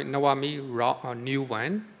 Nawa means new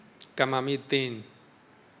one, Kama means thing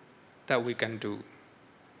that we can do.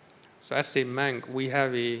 So as a monk, we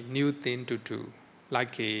have a new thing to do,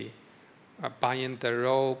 like buying the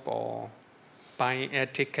robe or buying air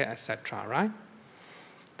ticket, etc., right?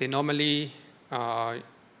 They normally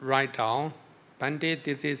write down, Pandit,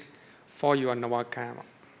 this is for your Navagama.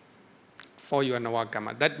 For your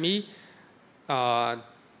Navagama. That means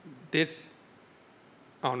this,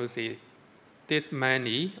 I want to say, this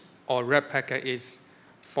money or red packet is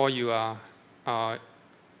for your,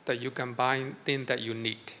 that you can buy things that you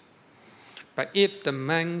need. But if the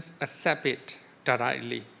monks accept it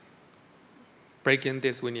directly, breaking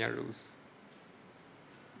this Vinaya rules,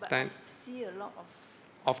 but then I see a lot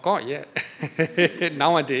of course, yeah.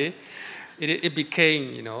 Nowadays, it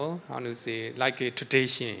became, you know, how to say, like a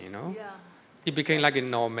tradition, you know. Yeah. It became like a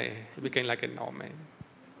norm. It became like a norm.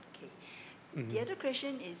 Okay. The other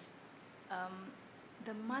question is,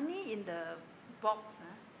 the money in the box,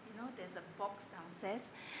 you know, there's a box downstairs.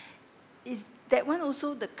 Is that one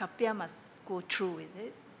also the kapya must go through, is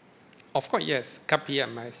it? Of course, yes. Kapya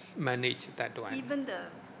must manage that one. Even the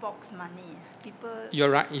box money, people...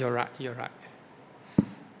 You're right.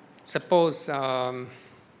 Suppose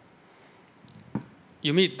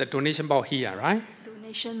you meet the donation box here, right?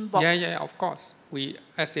 Donation box. Yeah, of course. We,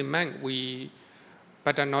 as a monk, we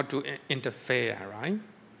better not to interfere, right?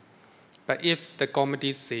 But if the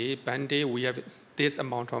committee say, Bande, we have this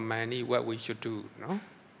amount of money, what we should do, no?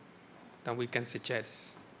 Then we can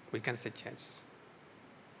suggest.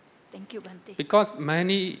 Thank you, Bante. Because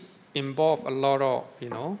money involve a lot of, you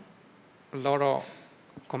know, a lot of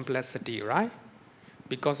complexity, right?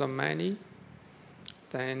 Because of money,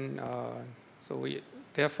 then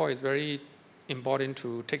therefore it's very important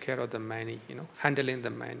to take care of the money, you know, handling the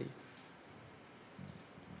money.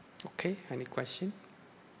 Okay, any question?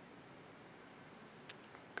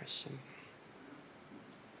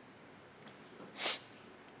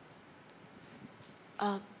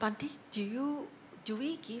 Bhante, do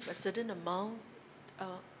we give a certain amount?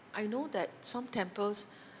 I know that some temples,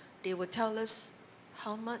 they will tell us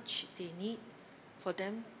how much they need for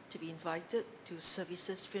them to be invited to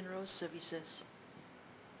services, funeral services.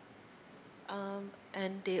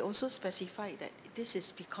 And they also specify that this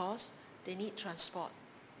is because they need transport.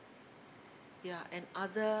 Yeah, and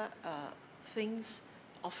other things,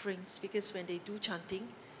 offerings, because when they do chanting,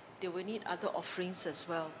 they will need other offerings as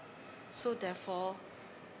well. So therefore,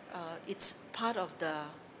 it's part of the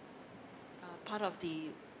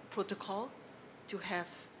protocol to have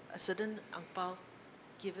a certain ang pao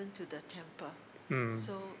given to the temple.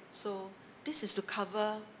 So this is to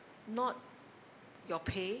cover not your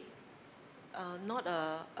pay, not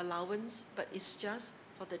a allowance, but it's just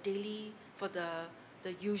for the daily, for the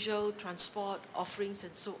usual transport offerings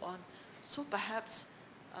and so on. So perhaps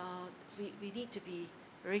we need to be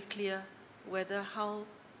very clear whether how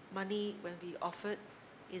money, when we offer,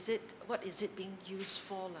 what is it being used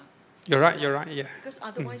for? You're right, yeah. Because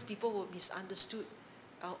otherwise people will misunderstood.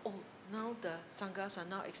 Now the sanghas are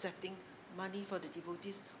now accepting money for the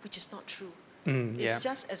devotees, which is not true. It's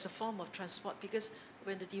just as a form of transport, because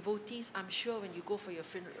when the devotees, I'm sure when you go for your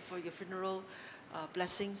funeral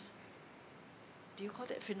blessings, do you call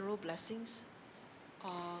that funeral blessings?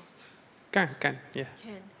 Can, yeah.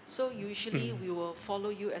 Can. So usually we will follow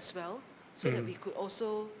you as well, so that we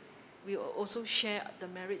will also share the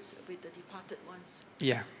merits with the departed ones.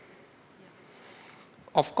 Yeah.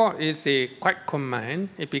 Of course, it's a quite common.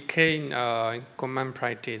 It became a common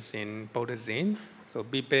practice in Buddhism. So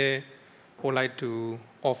people who like to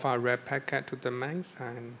offer red packet to the monks,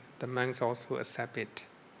 and the monks also accept it.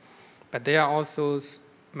 But there are also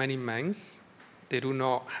many monks, they do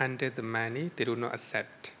not handle the money, they do not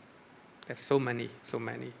accept. There's so many.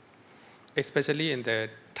 Especially in the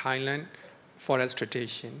Thailand forest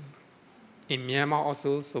tradition. In Myanmar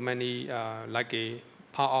also, so many, like a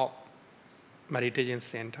part of meditation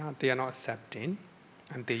center, they are not accepting,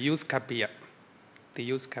 and they use kapya.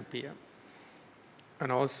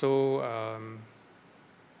 And also,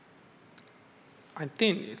 I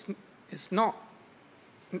think it's not,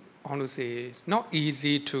 honestly, it's not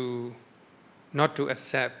easy to not to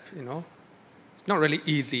accept, you know. It's not really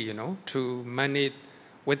easy, you know, to manage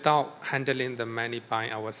without handling the money by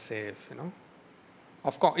ourselves, you know.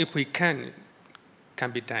 Of course, if we can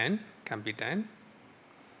be done.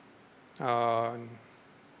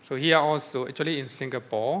 So here also, actually in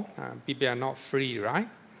Singapore, people are not free, right?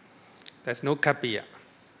 There's no kapya.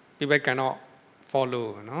 People cannot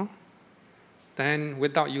follow, you know. Then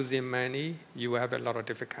without using money, you have a lot of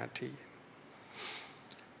difficulty.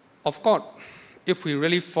 Of course, if we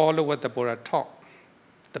really follow what the Buddha taught,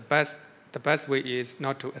 the best way is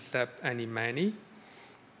not to accept any money.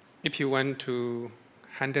 If you want to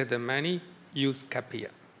handle the money, use kapya.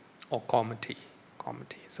 or committee.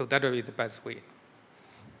 So that will be the best way.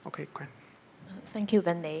 Okay, Gwen. Thank you,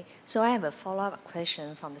 Bande. So I have a follow-up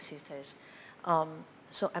question from the sisters.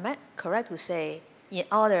 So am I correct to say, in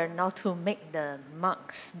order not to make the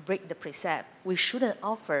monks break the precept, we shouldn't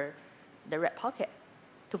offer the red pocket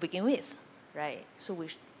to begin with, right? So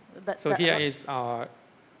here is,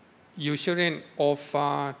 you shouldn't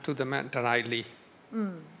offer to the monk directly.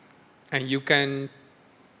 And you can,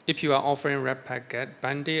 if you are offering red packet,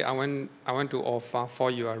 Bande, I want to offer for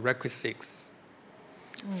your requisites.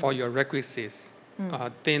 For your requisites,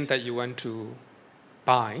 thing that you want to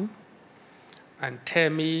buy, and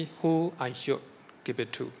tell me who I should give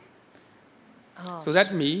it to. So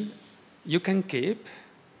that means you can give,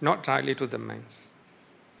 not directly to the monks,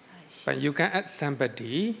 but you can ask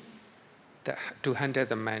somebody to handle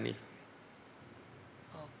the money.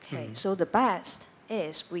 Okay, so the best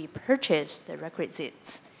is we purchase the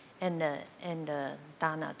requisites and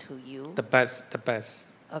dana to you. The best.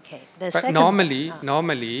 Okay. But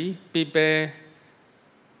normally people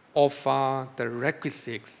offer the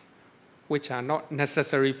requisites which are not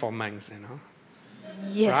necessary for monks,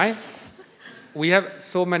 Yes. Right? We have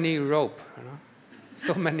so many rope,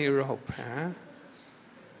 so many rope.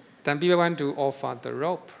 Then people want to offer the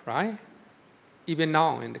rope, right? Even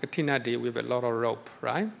now in the Katina day we have a lot of rope,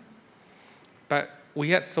 right? But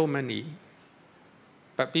we have so many.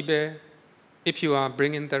 But people, if you are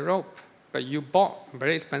bringing the rope, but you bought a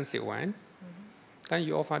very expensive one, then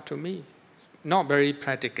you offer to me. It's not very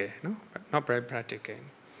practical, not very practical.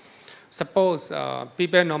 Suppose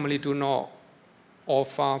people normally do not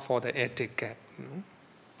offer for the etiquette.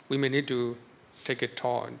 We may need to take a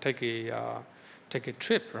tour, take a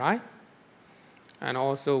trip, right? And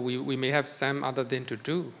also we may have some other thing to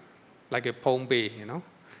do, like a pombe,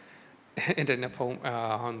 and then a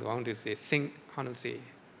how to say,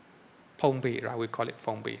 pombe, right? We call it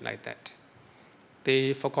pombe like that.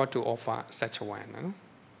 They forgot to offer such a one.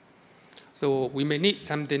 So we may need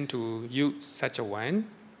something to use such a one,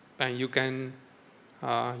 and you can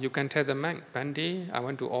tell the monk, Bande, I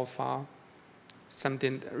want to offer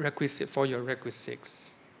something requisite for your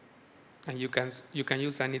requisites, and you can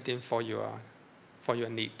use anything for your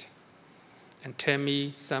need, and tell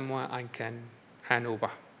me someone I can hand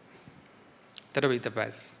over. That will be the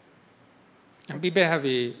best. And people have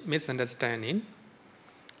a misunderstanding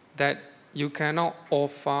that you cannot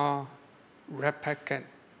offer red packet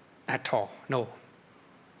at all. No.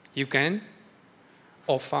 You can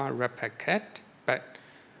offer red packet, but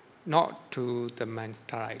not to the monks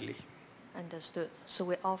directly. Understood. So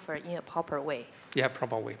we offer in a proper way. Yeah,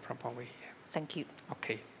 proper way. Yeah. Thank you.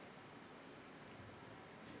 Okay.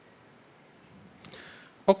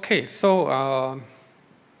 Okay, so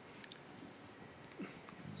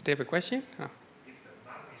still have a question? Oh.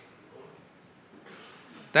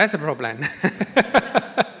 That's a problem.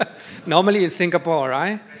 Normally in Singapore,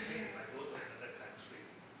 right?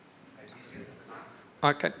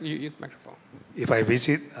 Okay, you use microphone. If I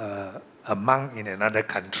visit a monk in another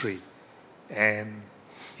country and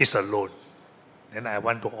he's alone, then I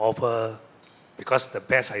want to offer, because the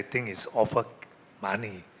best I think is offer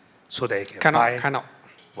money so that he can buy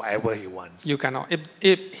whatever he wants. You cannot.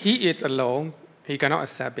 If he is alone, he cannot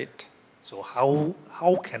accept it. So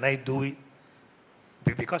how can I do it?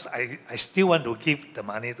 Because I still want to give the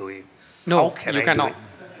money to him. No, how can you I cannot. do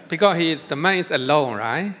it? Because the monk is alone,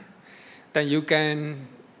 right? Then you can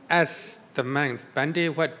ask the monks, Bande,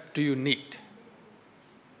 what do you need?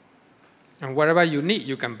 And whatever you need,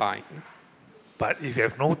 you can buy. But if you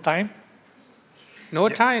have no time? No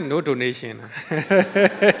time, no donation.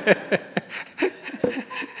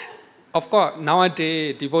 Of course,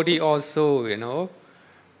 nowadays, devotee also,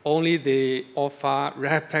 only they offer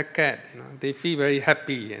red packet, they feel very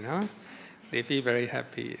happy, They feel very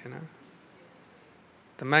happy,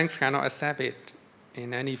 The monks cannot accept it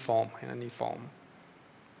in any form,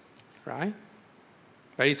 Right?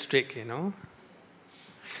 Very strict,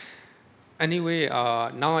 Anyway,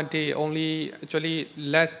 nowadays only actually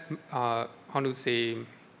less,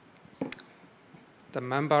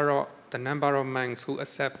 the number of monks who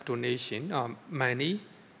accept donation money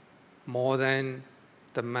more than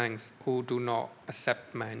the monks who do not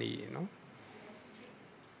accept money,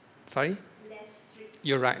 Sorry? Less strict.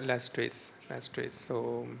 You're right, less strict.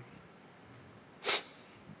 So,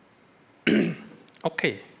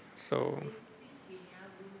 okay, so. These Vinaya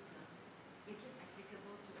rules, is it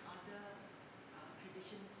applicable to other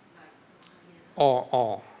traditions like Mahayana?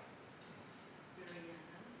 Or.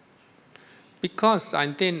 Vajrayana? Because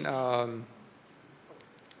I think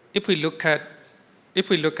if we look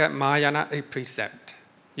at Mahayana Eight Precept,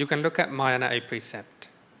 you can look at Mahayana Eight Precept.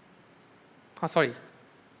 Oh, sorry.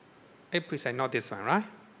 8 precept, not this one, right?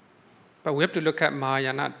 But we have to look at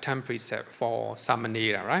Mahayana 10 precept for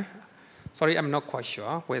Sāmaṇera, right? Sorry, I'm not quite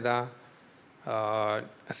sure whether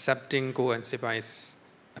accepting Go and Siva is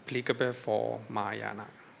applicable for Mahayana.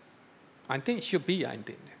 I think it should be, I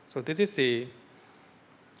think. So this is the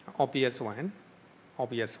obvious one.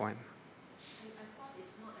 Obvious one. I thought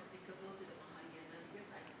it's not applicable to the Mahayana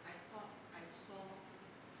because I thought I saw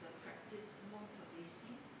the practice more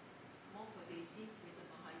pervasive with the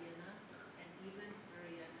Mahayana and even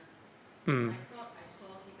Mahayana. Because I thought I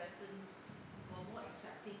saw Tibetans were more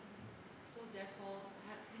accepting. So therefore,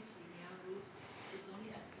 perhaps these linear rules is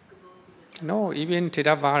only applicable to the No, even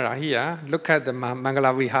Theravada here, look at the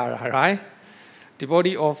Mangala Vihara, right?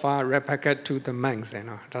 Devotee offer red packet to the monks,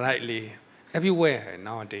 directly. Everywhere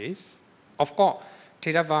nowadays. Of course,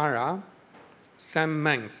 Theravada, some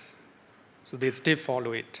monks, so they still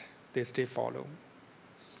follow it. They still follow.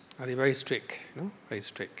 They're very strict, very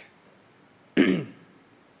strict.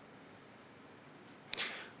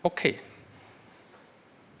 Okay.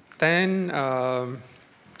 Then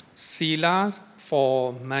Sīlas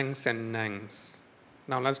for monks and nuns.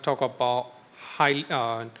 Now let's talk about high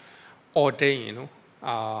ordained,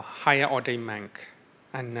 higher ordained monk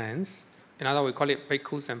and nuns. In other words, we call it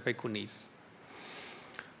bhikkhus and bhikkhunis.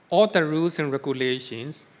 All the rules and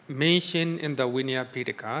regulations mentioned in the Vinaya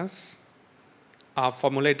Pitakas are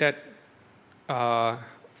formulated Sīla.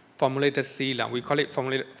 We call it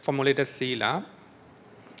formulated Sīla,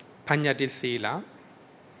 Paññati Sīla,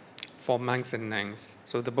 for monks and nuns.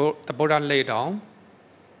 So the Buddha laid down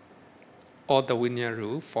all the Vinaya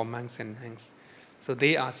rules for monks and nuns. So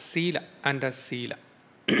they are Sīla, under Sīla.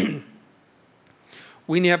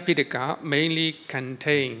 Vinaya Pitaka mainly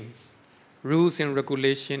contains rules and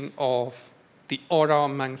regulation of the order of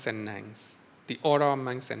monks and nuns. The order of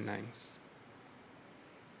monks and nuns.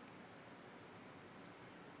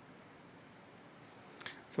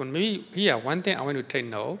 So maybe here, one thing I want to take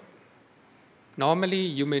note. Normally,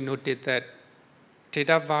 you may notice that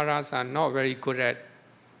Thetavadas are not very good at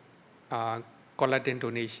color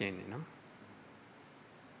intonation,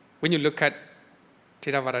 When you look at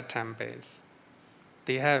Theravada temples,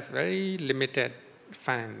 they have very limited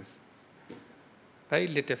fans, very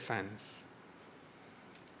little fans,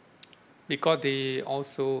 because they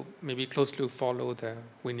also maybe closely follow the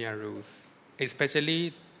Vinaya rules.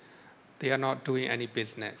 Especially, they are not doing any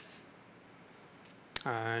business.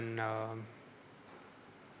 And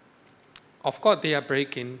of course, they are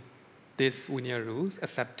breaking these Vinaya rules,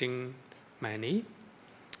 accepting many,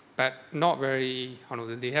 but not very,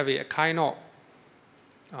 they have a kind of,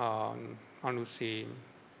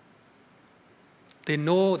 they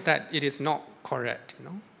know that it is not correct,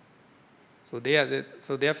 So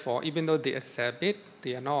so therefore, even though they accept it,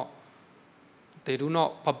 they do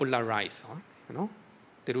not popularize,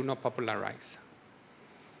 They do not popularize.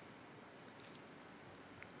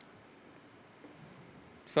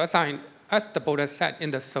 So as the Buddha said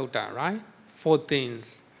in the Sutta, right? 4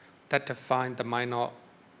 things that define the minor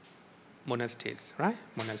monasteries, right?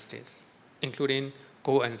 Monasteries, including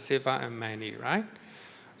Go and Siva and many, right?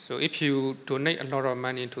 So if you donate a lot of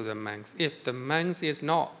money to the monks, if the monks is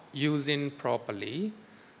not using properly,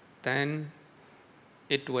 then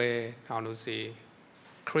it will,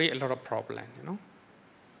 create a lot of problem,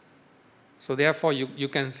 So therefore, you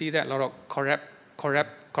can see that a lot of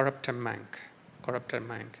corrupted monk.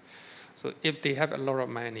 So if they have a lot of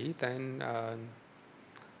money, then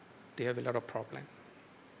they have a lot of problem.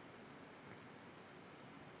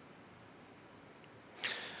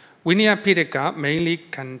 Vinaya Pitaka mainly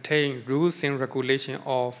contain rules and regulation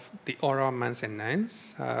of the order of monks and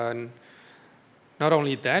nuns. Not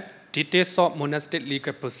only that, details of monastic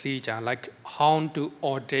legal procedure, like how to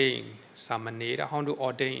ordain Sāmaṇera, how to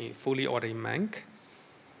ordain a fully ordained monk,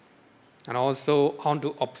 and also how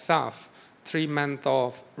to observe 3 months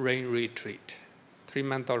of rain retreat. 3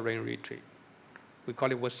 months of rain retreat. We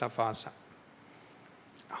call it Uposatha.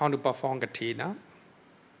 How to perform Kathina,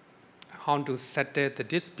 how to settle the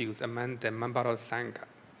disputes among the members of Sangha.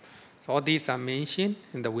 So all these are mentioned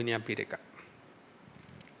in the Vinaya Pitaka.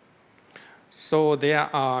 So there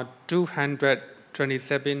are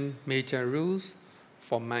 227 major rules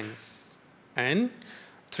for monks and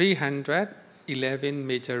 311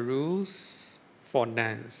 major rules for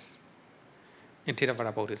nuns in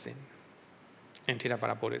Theravada Buddhism.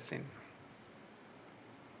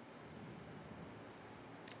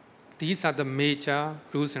 These are the major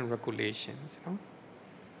rules and regulations.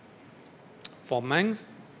 For monks,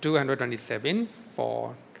 227.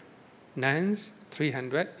 For nuns,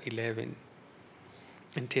 311.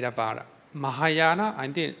 In Theravada. Mahayana,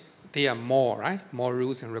 I think there are more, right? More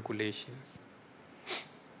rules and regulations.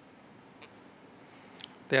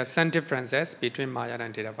 there are some differences between Mahayana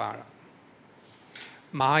and Theravada.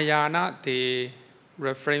 Mahayana, they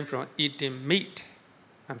refrain from eating meat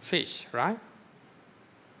and fish, right?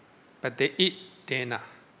 But they eat dinner.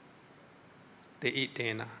 They eat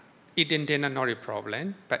dinner. Eating dinner not a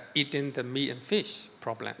problem, but eating the meat and fish,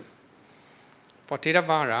 problem. For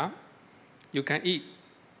Theravada, you can eat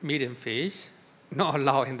meat and fish, not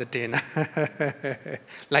allowed in the dinner.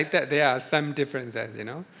 Like that, there are some differences,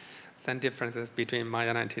 some differences between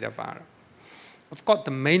Mahayana and Theravada. Of course,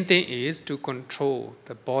 the main thing is to control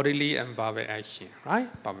the bodily and verbal action, right?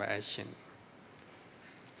 Verbal action.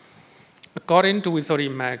 According to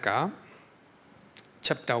Visuddhimagga,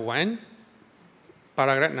 chapter 1,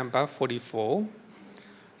 paragraph number 44,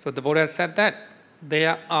 so the Buddha said that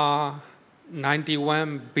there are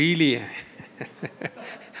 91 billion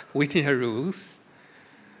Vinaya rules,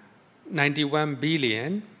 91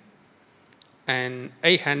 billion and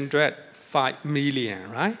 805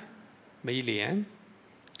 million, right? Million,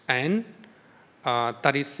 and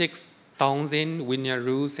 36,000 Vinaya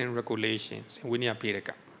rules and regulations in Vinaya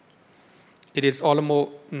Pitaka. It is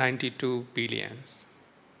almost 92 billions.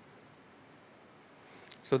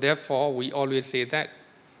 So therefore, we always say that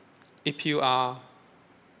if you are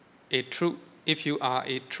a true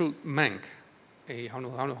monk, if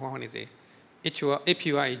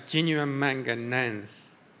you are a genuine monk and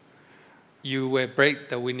nuns, you will break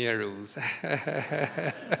the Vinaya rules.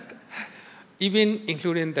 Even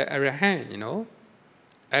including the Arahant,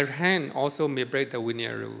 Arahant also may break the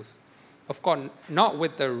Vinaya rules. Of course, not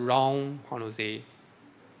with the wrong,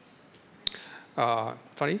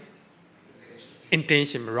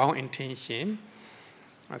 intention, wrong intention.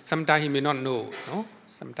 Sometimes he may not know,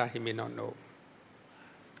 Sometimes he may not know.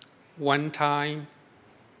 One time,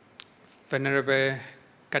 Venerable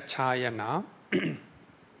Kachayana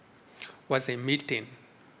was a meeting,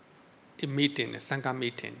 a Sangha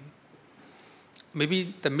meeting.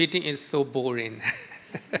 Maybe the meeting is so boring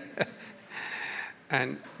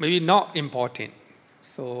and maybe not important.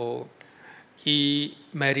 So he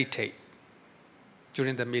meditated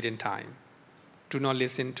during the meeting time. Do not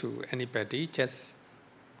listen to anybody, just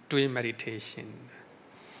doing meditation.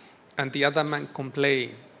 And the other man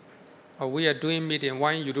complained, "Oh, we are doing meeting,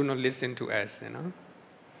 why you do not listen to us?" And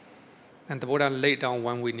the Buddha laid down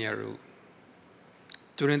one Vinaya rule.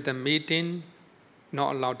 During the meeting,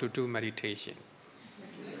 not allowed to do meditation.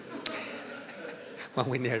 One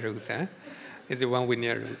Vinaya rule, is one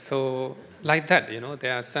Vinaya rule. So like that,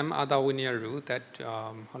 there are some other Vinaya rules that,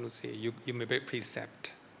 you may break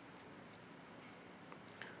precept.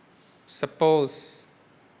 Suppose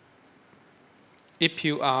if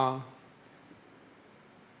you are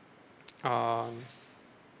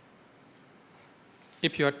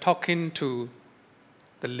talking to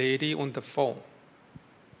the lady on the phone,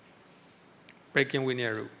 breaking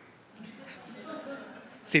Vinaya rule.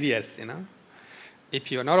 Serious, If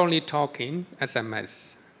you are not only talking,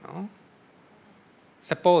 SMS,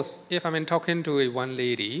 Suppose if I'm talking to one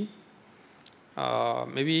lady,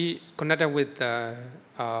 maybe connected with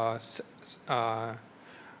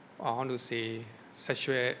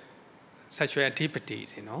sexual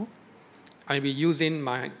activities, I may be using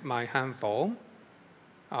my handphone,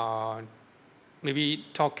 maybe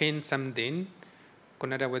talking something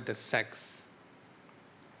connected with the sex.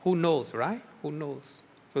 Who knows, right? Who knows?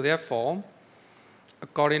 So therefore,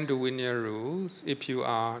 according to Vinaya rules, if you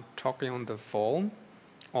are talking on the phone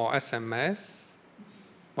or SMS,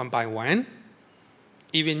 one by one,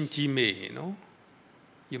 even Gmail,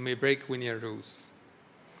 you may break Vinaya rules.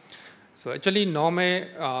 So actually, normally,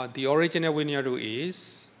 the original Vinaya rule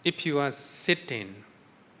is, if you are sitting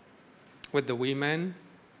with the women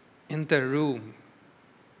in the room,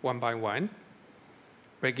 one by one,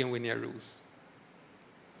 breaking Vinaya rules.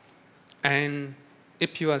 And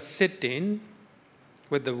if you are sitting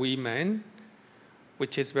with the women,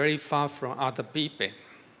 which is very far from other people,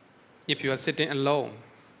 if you are sitting alone,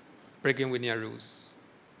 breaking Vinaya rules.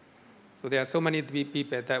 So there are so many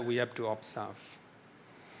people that we have to observe.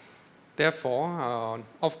 Therefore,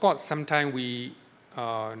 of course, sometimes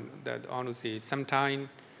sometimes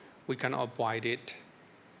we can avoid it,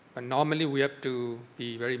 but normally we have to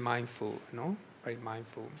be very mindful, very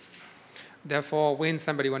mindful. Therefore, when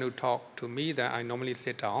somebody wants to talk to me, that I normally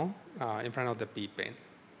sit down in front of the people.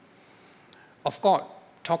 Of course,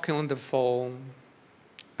 talking on the phone,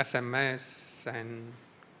 SMS, and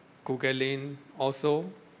Googling also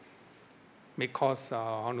may cause,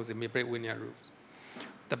 may break Vinaya rules.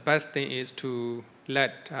 The best thing is to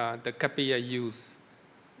let the Kapiya use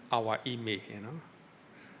our email,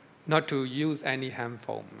 not to use any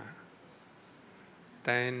handphone.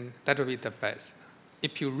 Then that will be the best.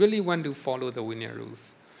 If you really want to follow the Vinaya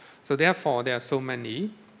rules, So therefore, there are so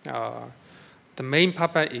many. The main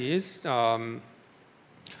purpose is all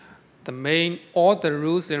the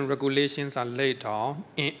rules and regulations are laid down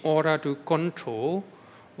in order to control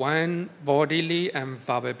one bodily and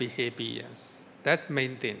verbal behaviors. That's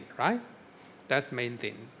main thing, right? That's main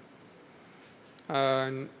thing.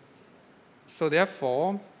 So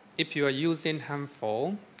therefore, if you are using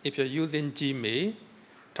harmful, if you're using jime,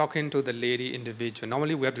 talking to the lady individually,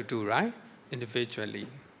 normally we have to do, right? Individually.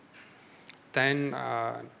 Then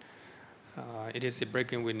it is a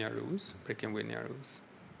breaking with your rules, breaking with your rules.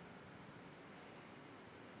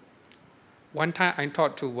 One time I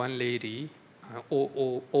talked to one lady,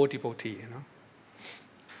 old devotee,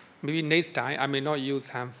 Maybe next time I may not use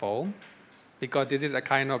harmful, because this is a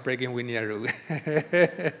kind of breaking with your rule.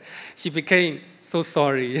 She became so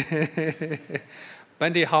sorry.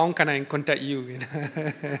 Bande, how can I contact you?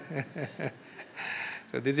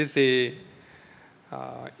 So this is a,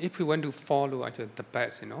 if we want to follow the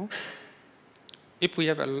best, if we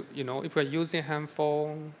have if we're using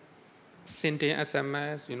harmful, sending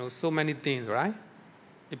SMS, so many things, right?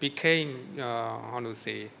 It became,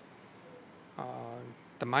 the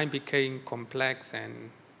mind became complex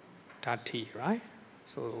and dirty, right?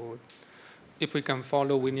 So if we can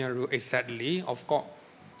follow Vinaya rule exactly, of course,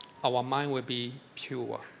 our mind will be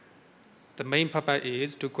pure. The main purpose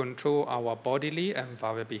is to control our bodily and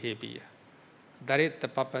verbal behavior. That is the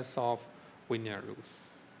purpose of Vinaya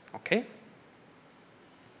rules. Okay?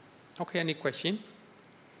 Okay, any question?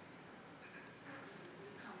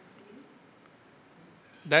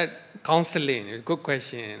 That counseling is a good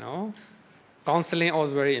question, Counseling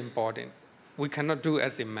is very important. We cannot do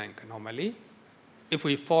as a monk normally if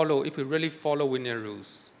we really follow Vinaya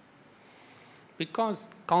rules. Because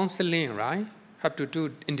counseling, right, have to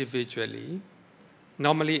do individually,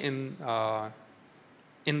 normally in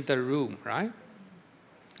the room, right?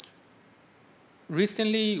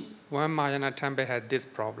 Recently, one Mahayana temple had this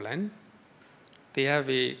problem. They have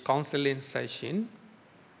a counseling session,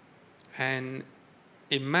 and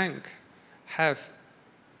a monk have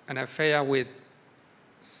an affair with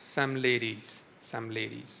some ladies.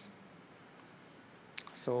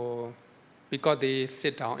 So, because they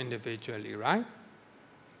sit down individually, right?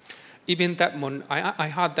 Even that, I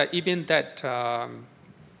heard that even that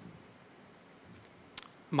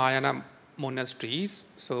Mahayana monasteries,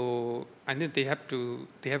 so I think they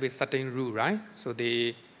have a certain rule, right? So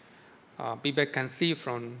they, people can see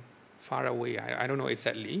from far away. I don't know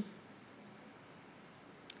exactly.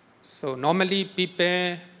 So normally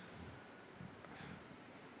people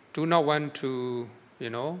do not want to,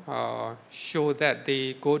 show that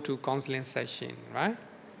they go to counseling session, right?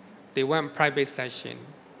 They want private session.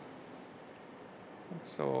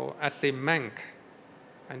 So as a monk,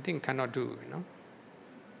 I think cannot do,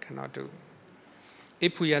 cannot do.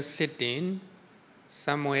 If we are sitting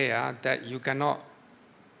somewhere that you cannot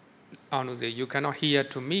hear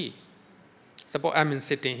to me. Suppose I'm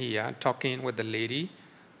sitting here talking with the lady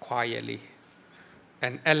quietly,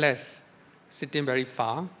 and LS sitting very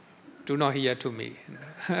far, do not hear to me.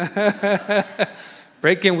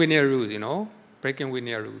 Breaking Vinaya rules, breaking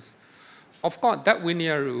Vinaya rules. Of course, that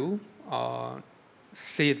Vinaya rule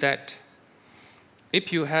say that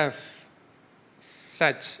if you are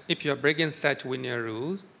breaking such Vinaya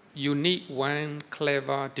rules, you need one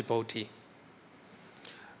clever devotee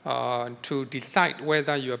to decide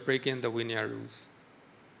whether you are breaking the Vinaya rules.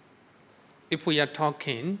 If we are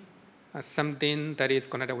talking something that is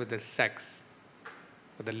connected with the sex,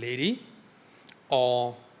 with the lady,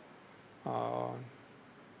 or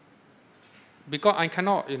because I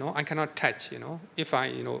cannot touch, if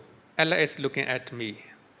Ella is looking at me,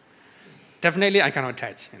 definitely I cannot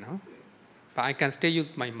touch, but I can still use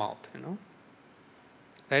my mouth,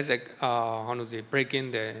 That's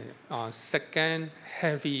breaking the second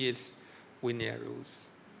heaviest Vinaya rules.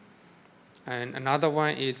 And another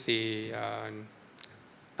one is I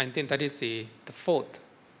think that is the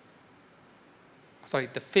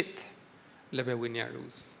fifth level Vinaya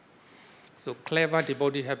rules. So clever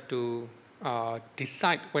devotee have to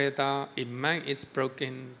decide whether a monk is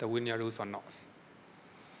breaking the Vinaya rules or not.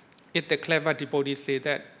 If the clever devotee say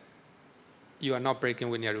that you are not breaking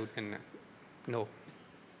Vinaya rules, and no,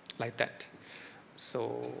 like that.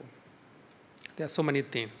 So there are so many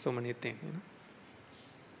things,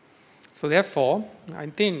 So therefore, I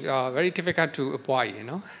think very difficult to avoid,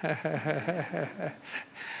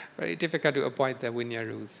 Very difficult to avoid the Vinaya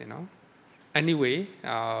rules, Anyway,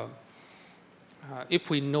 if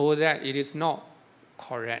we know that it is not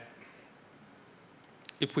correct,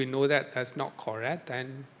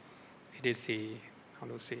 then it is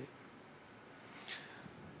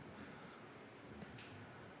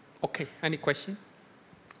Okay, any question?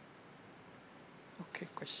 Okay,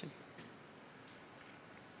 question.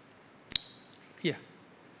 Here.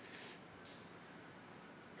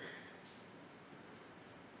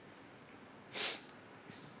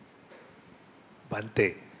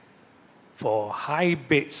 Bhante, for high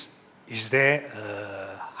beds, is there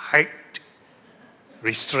a height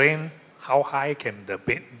restraint? How high can the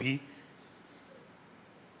bed be?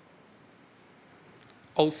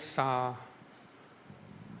 Osa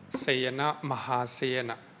Sayana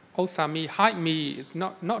Mahasayana. Osa me, height me is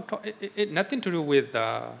nothing to do with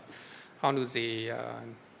how to say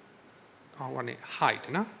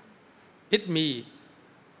height, no? It me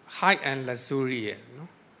height and luxurious, no?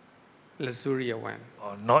 Luxurious one.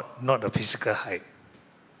 Or not the physical height?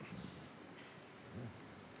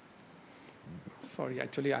 Sorry,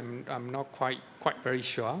 actually, I'm not quite very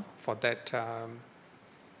sure for that.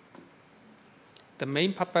 The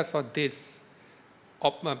main purpose of this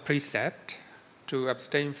precept to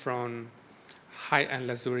abstain from high and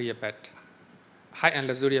luxurious bed. High and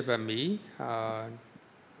luxurious bed me,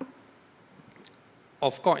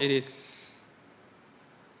 of course, it is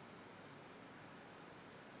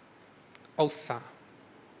osa.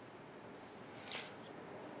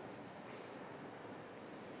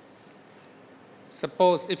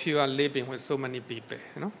 Suppose if you are living with so many people,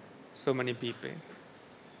 so many people.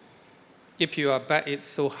 If your bed is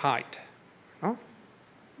so high,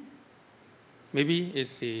 maybe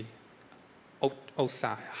it's the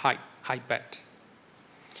osa, high bed.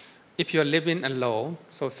 If you are living alone,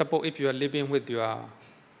 so suppose if you are living with your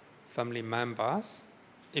family members,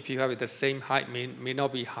 if you have the same height, may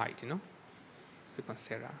not be height, you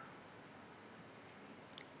consider.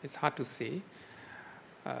 It's hard to say.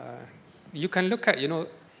 You can look at,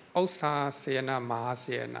 osa, sayana,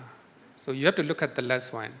 mahasayana. So you have to look at the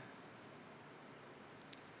last one.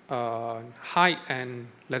 High and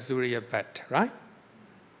luxurious bed, right?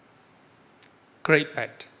 Great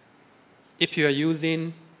bed. If you are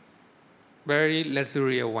using very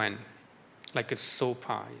luxurious one, like a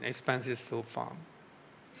sofa, expensive sofa,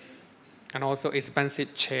 and also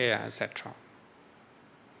expensive chair, etc.,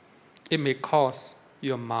 it may cause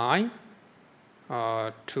your mind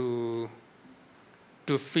to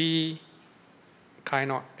feel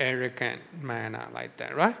kind of arrogant manner like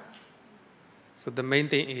that, right? So the main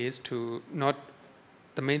thing is to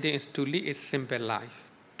lead a simple life,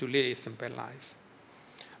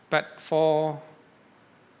 But for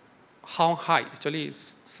how high, actually,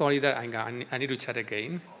 sorry that I need to check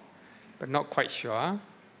again, but not quite sure.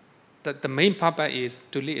 That the main purpose is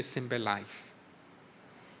to lead a simple life.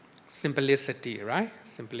 Simplicity, right?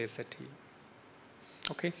 Simplicity.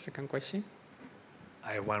 Okay, second question.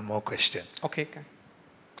 I have one more question. Okay.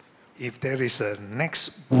 If there is a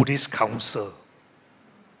next Buddhist council,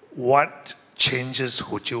 what changes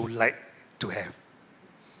would you like to have?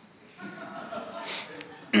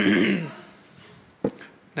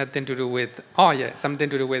 Nothing to do with, something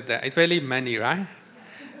to do with that. It's really money, right?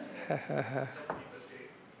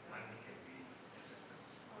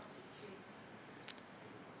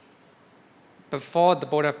 Before the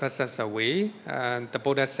Buddha passes away, the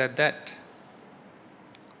Buddha said that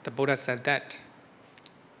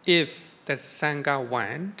if the Sangha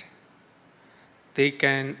want, they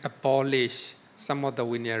can abolish some of the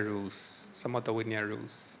Vinaya rules.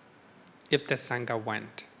 If the Sangha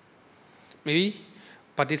want. Maybe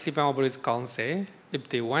participants of Buddhist council, if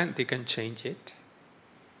they want, they can change it.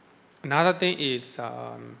 Another thing is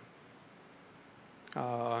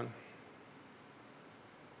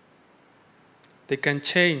they can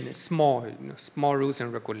change small rules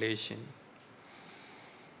and regulations.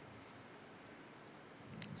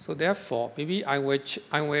 So therefore, maybe I will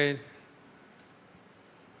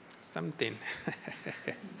something.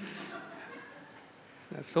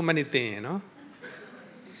 So many things,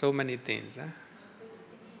 So many things,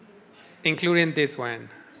 including this one.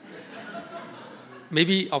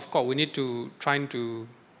 Maybe, of course, we need to try to,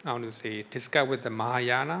 discuss with the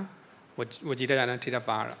Mahayana, Vajrayana,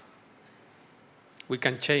 Theravada. We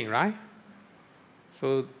can change, right?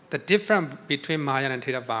 So the difference between Mahayana and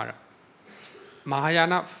Theravada.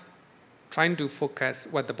 Mahayana trying to focus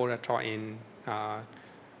what the Buddha taught in.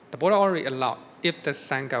 The Buddha already allowed. If the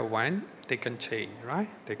Sangha want, they can change, right?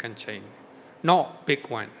 They can change. Not big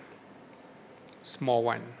one, small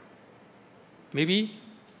one. Maybe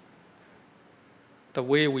the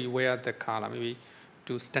way we wear the kala, maybe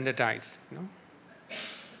to standardize,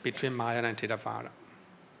 between Mahayana and Theravada.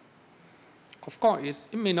 Of course,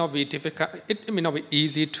 it may not be difficult. It may not be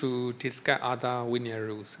easy to discuss other Vinaya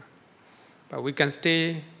rules, but we can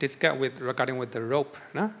still discuss regarding with the rope,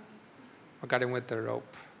 Regarding with the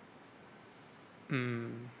rope.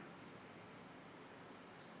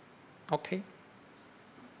 Okay.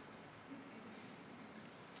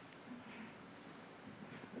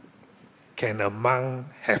 Can a monk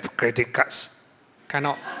have credit cards?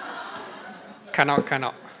 Cannot.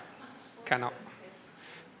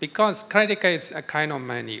 Because credit card is a kind of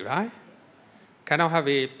money, right? Cannot have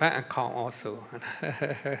a bank account also.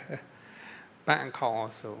 Bank account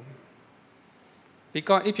also.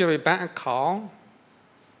 Because if you have a bank account,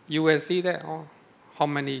 you will see that how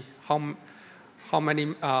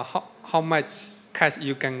much cash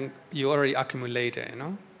you already accumulated, you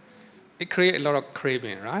know. It creates a lot of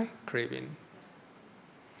craving, right? Craving.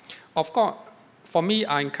 Of course, for me,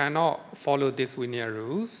 I cannot follow these Vinaya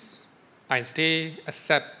rules. I still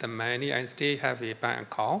accept the money. I still have a bank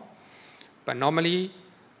account. But normally,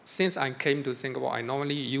 since I came to Singapore, I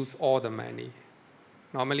normally use all the money.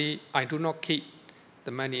 Normally, I do not keep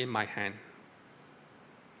the money in my hand.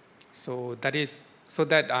 So that is so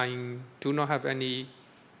that I do not have any.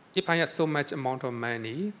 If I have so much amount of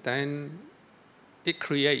money, then it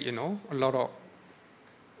creates, you know, a lot of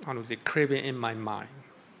craving in my mind.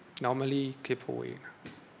 Normally, keep away.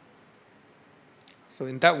 So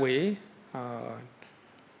in that way,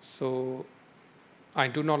 so I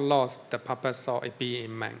do not lose the purpose of being a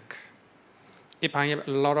monk. If I have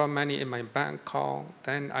a lot of money in my bank account,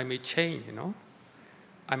 then I may change, you know.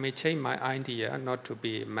 I may change my idea not to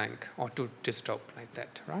be a monk or to disturb like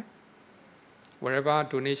that, right? Wherever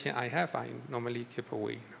donation I have, I normally keep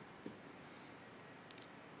away.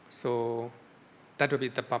 So that will be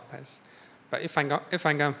the purpose. But if I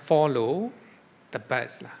can follow the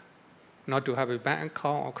best, not to have a bank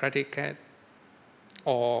account or credit card,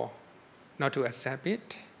 or not to accept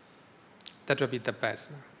it, that will be the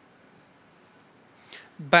best.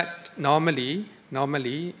 But normally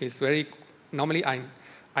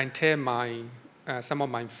I tell some of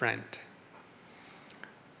my friends,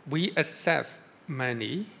 we accept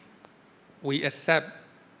money, we accept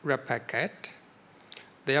red packet,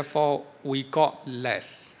 therefore we got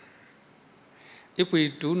less. If we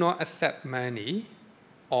do not accept money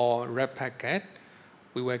or red packet,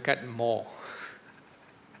 we will get more.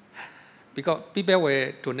 Because people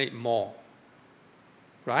will donate more,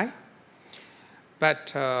 right?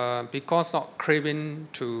 But because of craving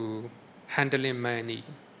to handling money,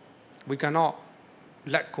 we cannot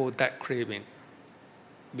let go of that craving.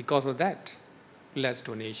 Because of that, less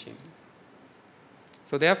donation.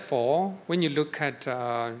 So therefore, when you look at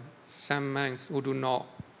some monks who do not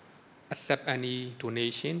accept any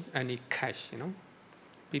donation, any cash, you know,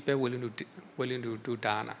 people willing to do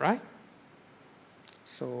dana, right?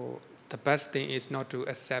 So the best thing is not to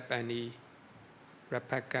accept any red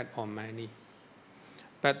packet or money.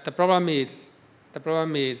 But the problem is,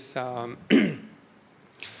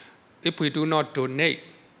 if we do not donate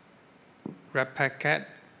red packet,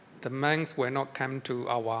 the monks will not come to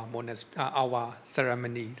our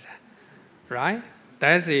ceremonies, right?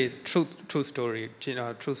 That's a true story.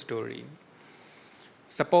 True story.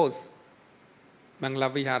 Suppose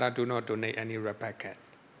Mangala Vihara do not donate any red packet,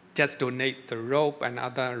 just donate the robe and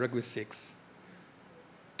other requisites.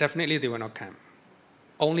 Definitely they will not come.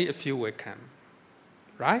 Only a few will come,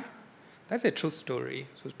 right? That's a true story.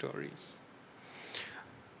 True stories.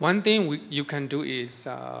 One thing you can do is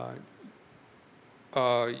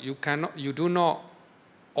you do not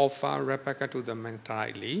offer red packet to the monks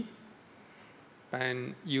directly,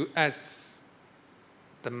 and you ask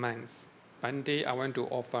the monks, one day I want to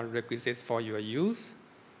offer requisites for your use,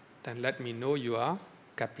 then let me know you are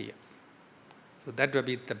kapiya. So that will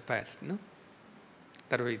be the best, no?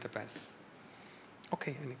 That will be the best.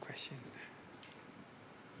 Okay, any question?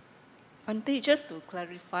 Bhante, just to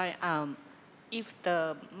clarify, if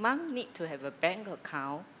the monk need to have a bank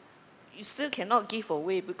account, you still cannot give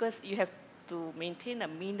away because you have to maintain a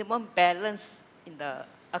minimum balance in the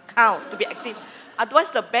account to be active.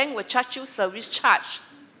 Otherwise, the bank will charge you service charge.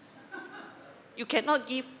 You cannot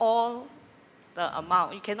give all the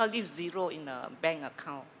amount. You cannot leave zero in a bank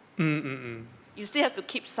account. You still have to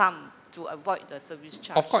keep some to avoid the service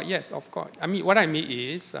charge. Of course, yes, of course. I mean, what I mean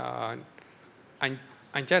is, I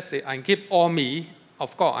just say, I give all me.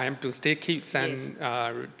 Of course, I have to still keep some Yes.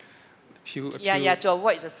 few. To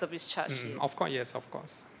avoid the service charge. Yes. Of course, yes, of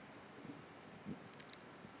course.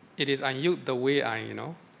 It is I use the way I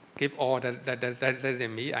give all that that's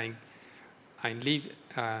in me. I leave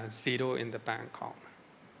zero in the bank account.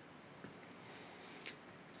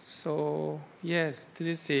 So yes, this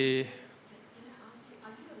is a. Can I ask you,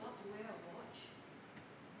 are you allowed to wear a watch?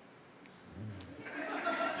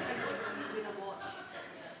 Because I don't see you with a watch.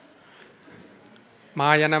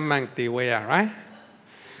 Mahayana monk they wear, right?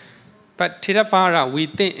 But Theravada, we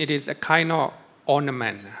think it is a kind of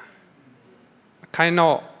ornament, a kind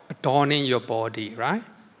of adorning your body, right?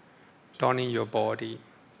 Adorning your body.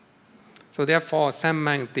 So therefore, some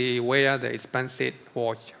monks, they wear the expensive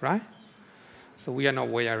watch, right? So we are not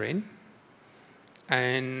wearing.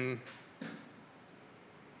 And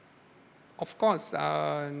of course,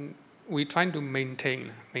 we're trying to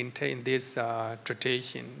maintain this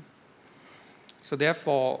tradition. So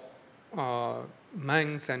therefore,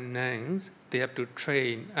 monks and nuns, they have to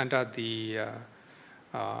train under the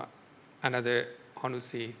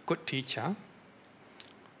good teacher.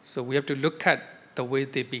 So we have to look at the way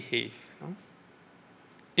they behave. You know?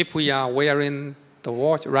 If we are wearing the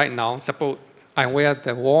watch right now, suppose I wear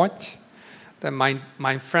the watch, then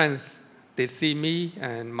my friends, they see me,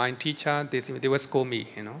 and my teacher, they see me, they will scold me,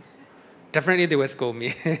 you know. Definitely they will scold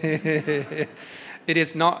me. It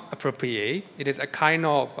is not appropriate. It is a kind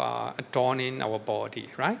of adorning our body,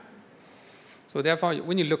 right? So therefore,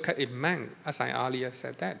 when you look at a monk, as I earlier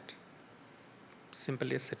said that,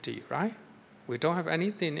 simplicity, right? We don't have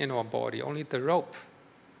anything in our body, only the robe,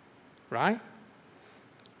 right?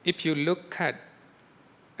 If you look at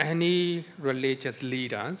any religious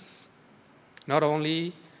leaders, not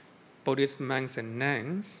only Buddhist monks and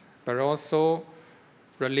nuns, but also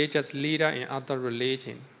religious leaders in other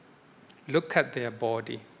religions, look at their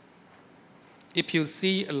body. If you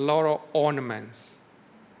see a lot of ornaments,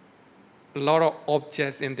 a lot of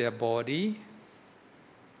objects in their body,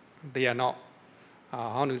 they are not,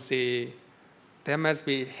 there must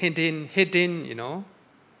be hidden, you know.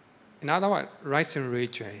 In other words, rites and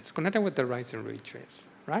rituals. It's connected with the rites and rituals,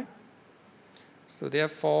 right? So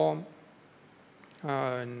therefore,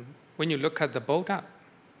 when you look at the Buddha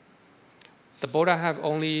have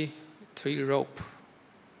only three rope.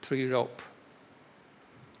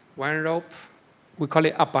 One rope, we call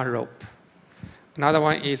it upper rope. Another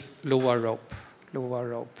one is lower rope.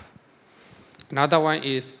 Another one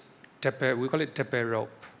is tepe, we call it tepe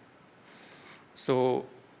rope. So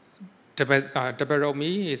tepe rope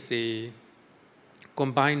is a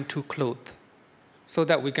combined two clothes so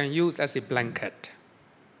that we can use as a blanket.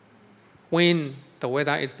 When the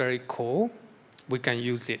weather is very cold, we can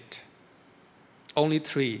use it. Only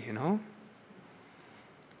three, you know.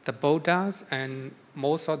 The Buddhas and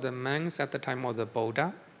most of the monks at the time of the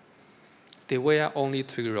Buddha, they wear only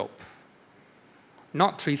three rope.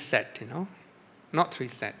 Not three set, you know. Not three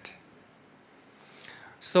set.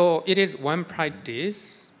 So it is one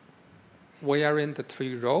practice, wearing the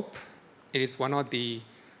three rope. It is one of the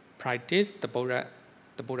practice the Buddha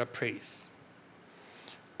prays.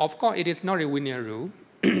 Of course, it is not a linear rule.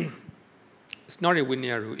 It's not a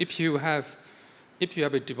linear rule. If you have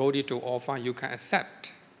a devotee to offer, you can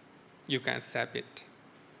accept. You can accept it.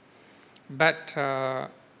 But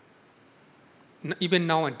even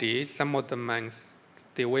nowadays, some of the monks,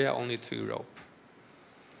 they wear only three rope.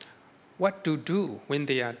 What to do when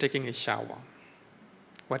they are taking a shower?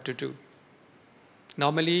 What to do?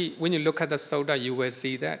 Normally, when you look at the sutta, you will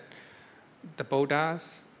see that the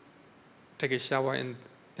Buddhas take a shower in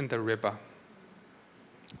the river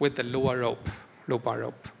with the lower rope.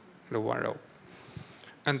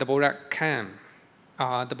 And the Buddha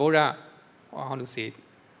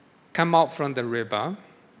come out from the river,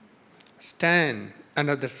 stand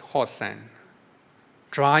under the hot sun,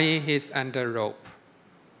 drying his under rope,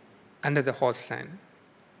 under the hot sun.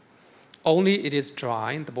 Only it is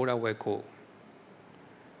dry, the Buddha will go.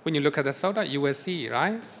 When you look at the sutta, you will see,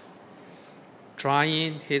 right?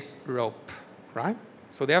 Drying his rope, right?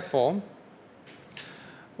 So therefore,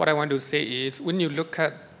 what I want to say is, when you look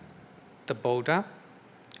at the Buddha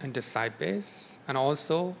and disciples, and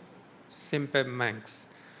also simple monks,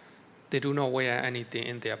 they do not wear anything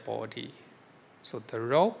in their body. So the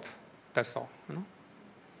rope, that's all, you know?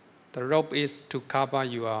 The rope is to cover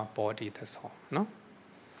your body, that's all, no?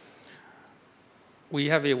 We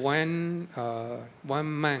have one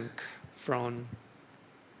monk from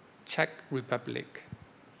Czech Republic.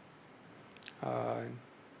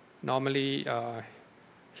 Normally,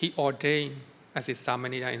 he ordained as a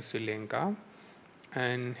Sāmaṇera in Sri Lanka,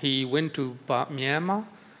 and he went to Myanmar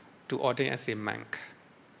to ordain as a monk.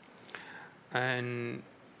 And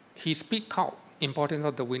he speaks out importance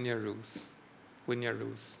of the linear rules,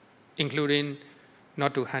 including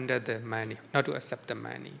not to handle the money, not to accept the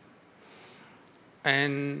money.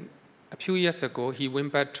 And a few years ago, he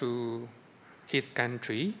went back to his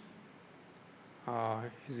country.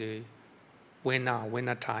 It's a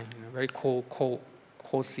winter time, you know, very cold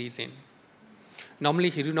season.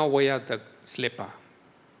 Normally, he do not wear the slipper.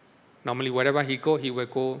 Normally, wherever he go, he will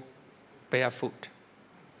go barefoot.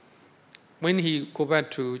 When he go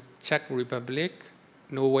back to Czech Republic,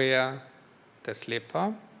 no wear the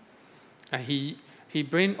slipper, and he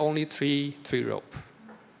bring only three rope.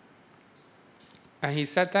 And he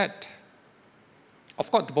said that,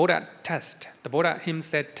 of course, the Buddha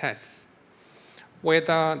himself tests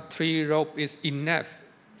whether 3 rope is enough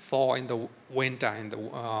for in the winter, in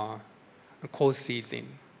the cold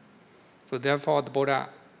season. So therefore, the Buddha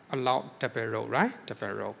allowed double rope, right?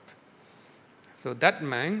 Double rope. So that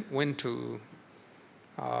man went to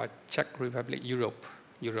Czech Republic, Europe,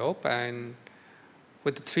 and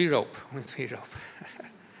with 3 rope, only 3 rope,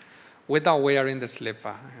 without wearing the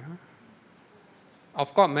slipper. You know?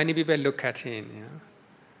 Of course, many people look at him, you know,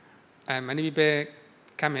 and many people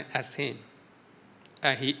come and ask him,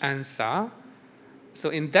 and he answers. So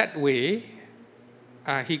in that way,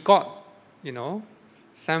 he got, you know,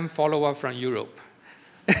 some follower from Europe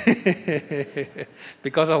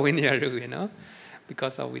because of Vinaya, you know,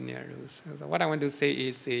 because of Vinaya rules. So what I want to say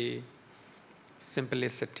is a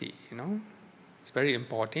simplicity, you know. It's very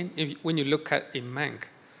important. When you look at a monk,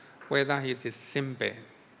 whether he is simple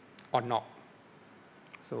or not,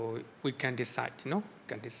 so we can decide, you know,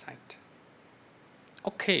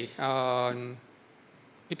 Okay.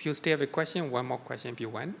 If you still have a question, one more question if you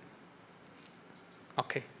want.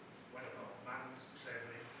 Okay. What about monks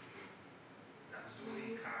traveling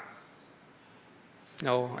luxury cars?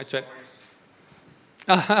 No, actually.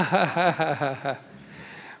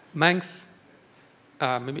 Monks,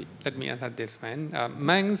 maybe let me answer this one.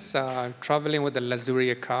 Monks traveling with a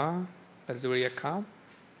luxury car.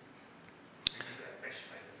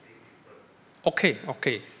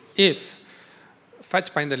 Okay. If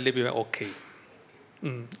fetched by the living, okay.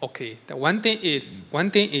 Okay. The one thing is,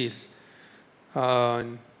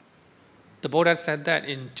 the Buddha said that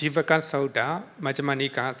in Jivaka Sutta, Majjhima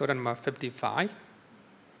Nikāya, Sutta number 55,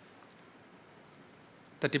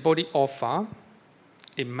 the devotee offer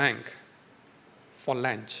a monk for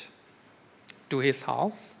lunch to his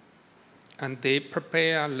house, and they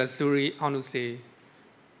prepare luxury, some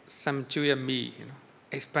sumptuous meat, you know,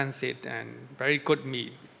 expensive and very good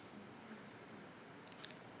meat.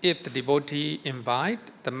 If the devotee invite,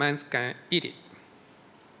 the monks can eat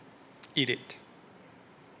it.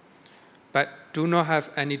 But do not have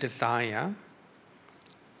any desire,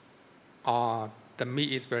 or the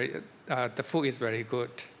food is very good.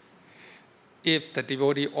 If the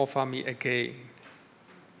devotee offer me again,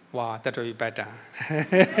 wow, that will be better.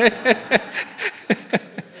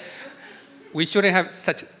 We shouldn't have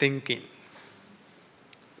such thinking.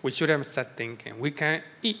 We can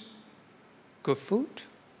eat good food,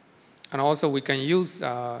 and also we can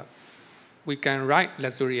ride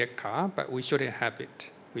luxurious car, but we shouldn't have it.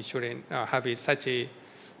 We shouldn't have such a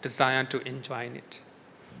desire to enjoy it.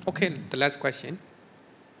 Okay, the last question.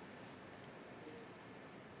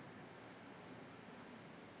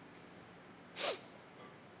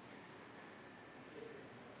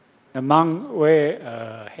 The monk wear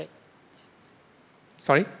a hat.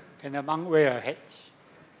 Sorry? Can the monk wear a hat?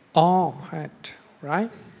 Oh, hat, right?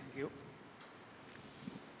 Thank you.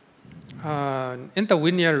 In the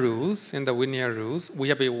Vinaya rules, we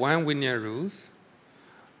have one Vinaya rules.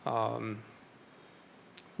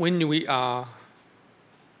 When we are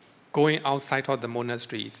going outside of the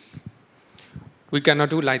monasteries, we cannot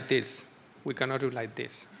do like this.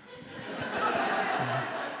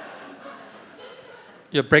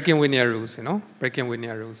 You're breaking Vinaya rules, you know,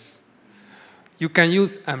 You can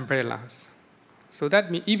use umbrellas. So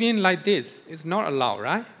that means even like this, it's not allowed,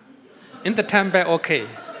 right? In the temple, okay.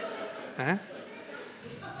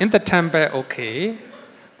 In the temple, okay.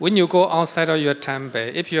 When you go outside of your temple,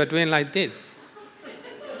 if you are doing like this,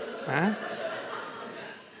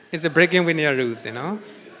 it's a breaking Vinaya rules, you know.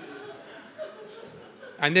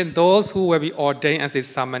 And then those who will be ordained as a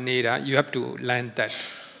Sāmaṇera, you have to learn that.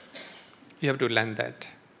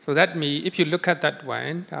 So that means if you look at that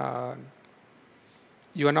one,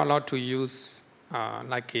 you are not allowed to use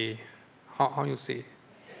like a, how you say,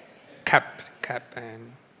 cap.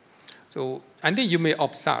 And so, and then you may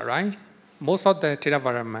observe, right? Most of the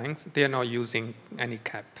Theravada monks, they are not using any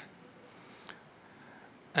cap.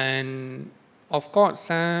 And of course,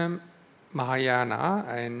 some Mahayana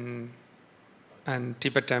and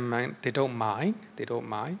Tibetan monks, they don't mind.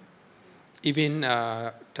 Even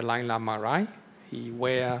Dalai Lama, right? He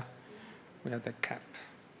wear the cap.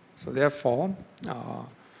 So therefore,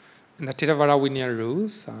 in the Theravada Vinaya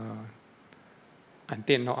rules, and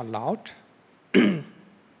they're not allowed.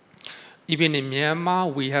 Even in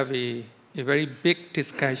Myanmar, we have a very big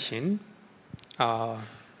discussion.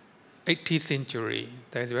 18th century,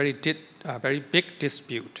 there's a very big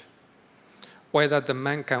dispute whether the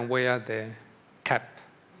monk can wear the cap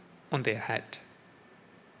on their head.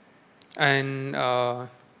 And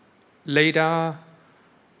later,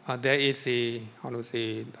 there is the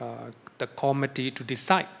committee to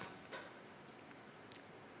decide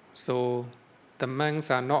So the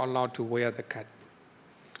monks are not allowed to wear the cut.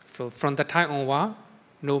 So from the time onward,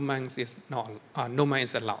 no monk is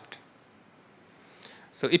allowed.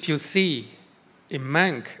 So if you see a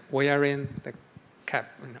monk wearing the cap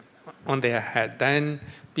on their head, then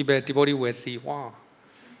devotee will see, wow,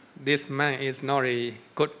 this monk is not a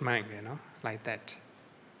good monk, like that.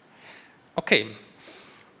 Okay,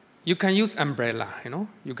 you can use umbrella,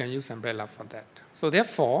 you can use umbrella for that. So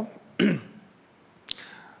therefore,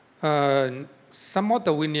 some of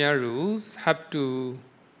the Vinaya rules have to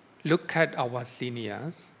look at our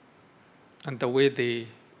seniors and the way they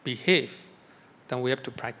behave, then we have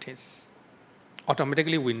to practice.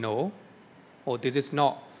 Automatically we know, oh, this is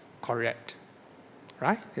not correct,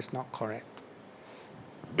 right? It's not correct.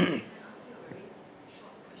 Can I ask you a very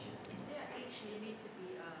short question? Is there an age limit to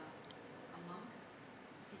be a monk?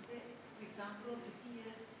 Is there, for example, 50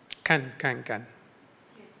 years? Can.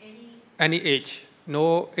 Any age,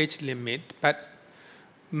 no age limit, but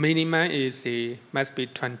minimum must be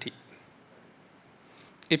 20.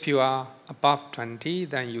 If you are above 20,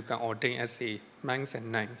 then you can ordain as a monks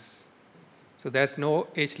and nuns. So there's no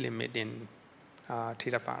age limit in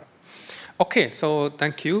Theravada. Okay, so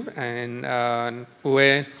thank you, and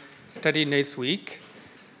we'll study next week.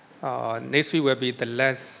 Next week will be the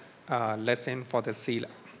last lesson for the Sīla.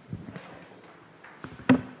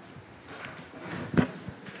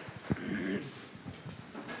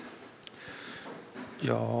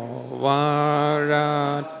 Yo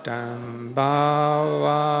varatam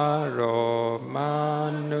bhavaro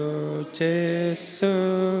manu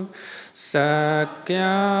jesu sakyamuni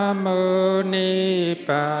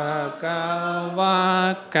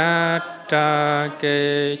bhagavakata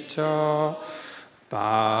kecho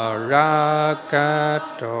parakato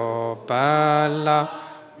bala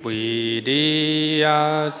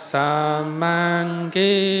vidiya samangi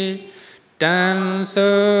Dan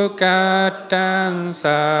sukatan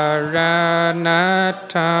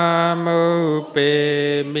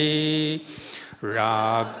saranathamupemi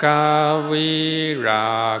ragavi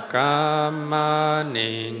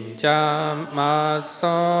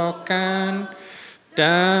ragamaninjamasokan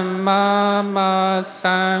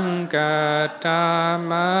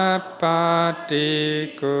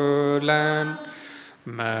dhammamasangathamapatikulan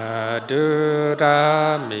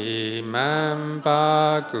Madura mimam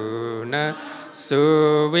baguna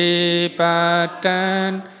suvipatan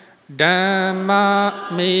Dhamma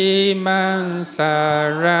mimam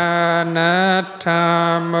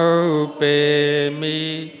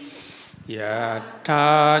saranathamupemi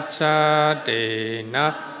Yatacha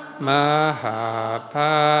dena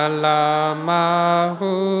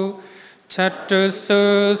mahapalamahu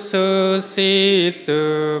Chatusu susisu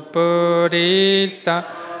purisa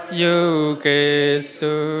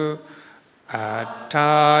yugesu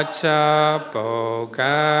Attacha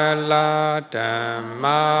bogala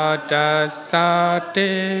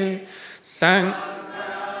dhammadasate sang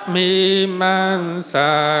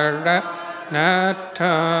mimansara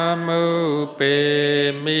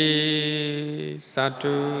nathamupemi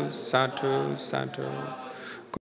Sadhu, sadhu, sadhu.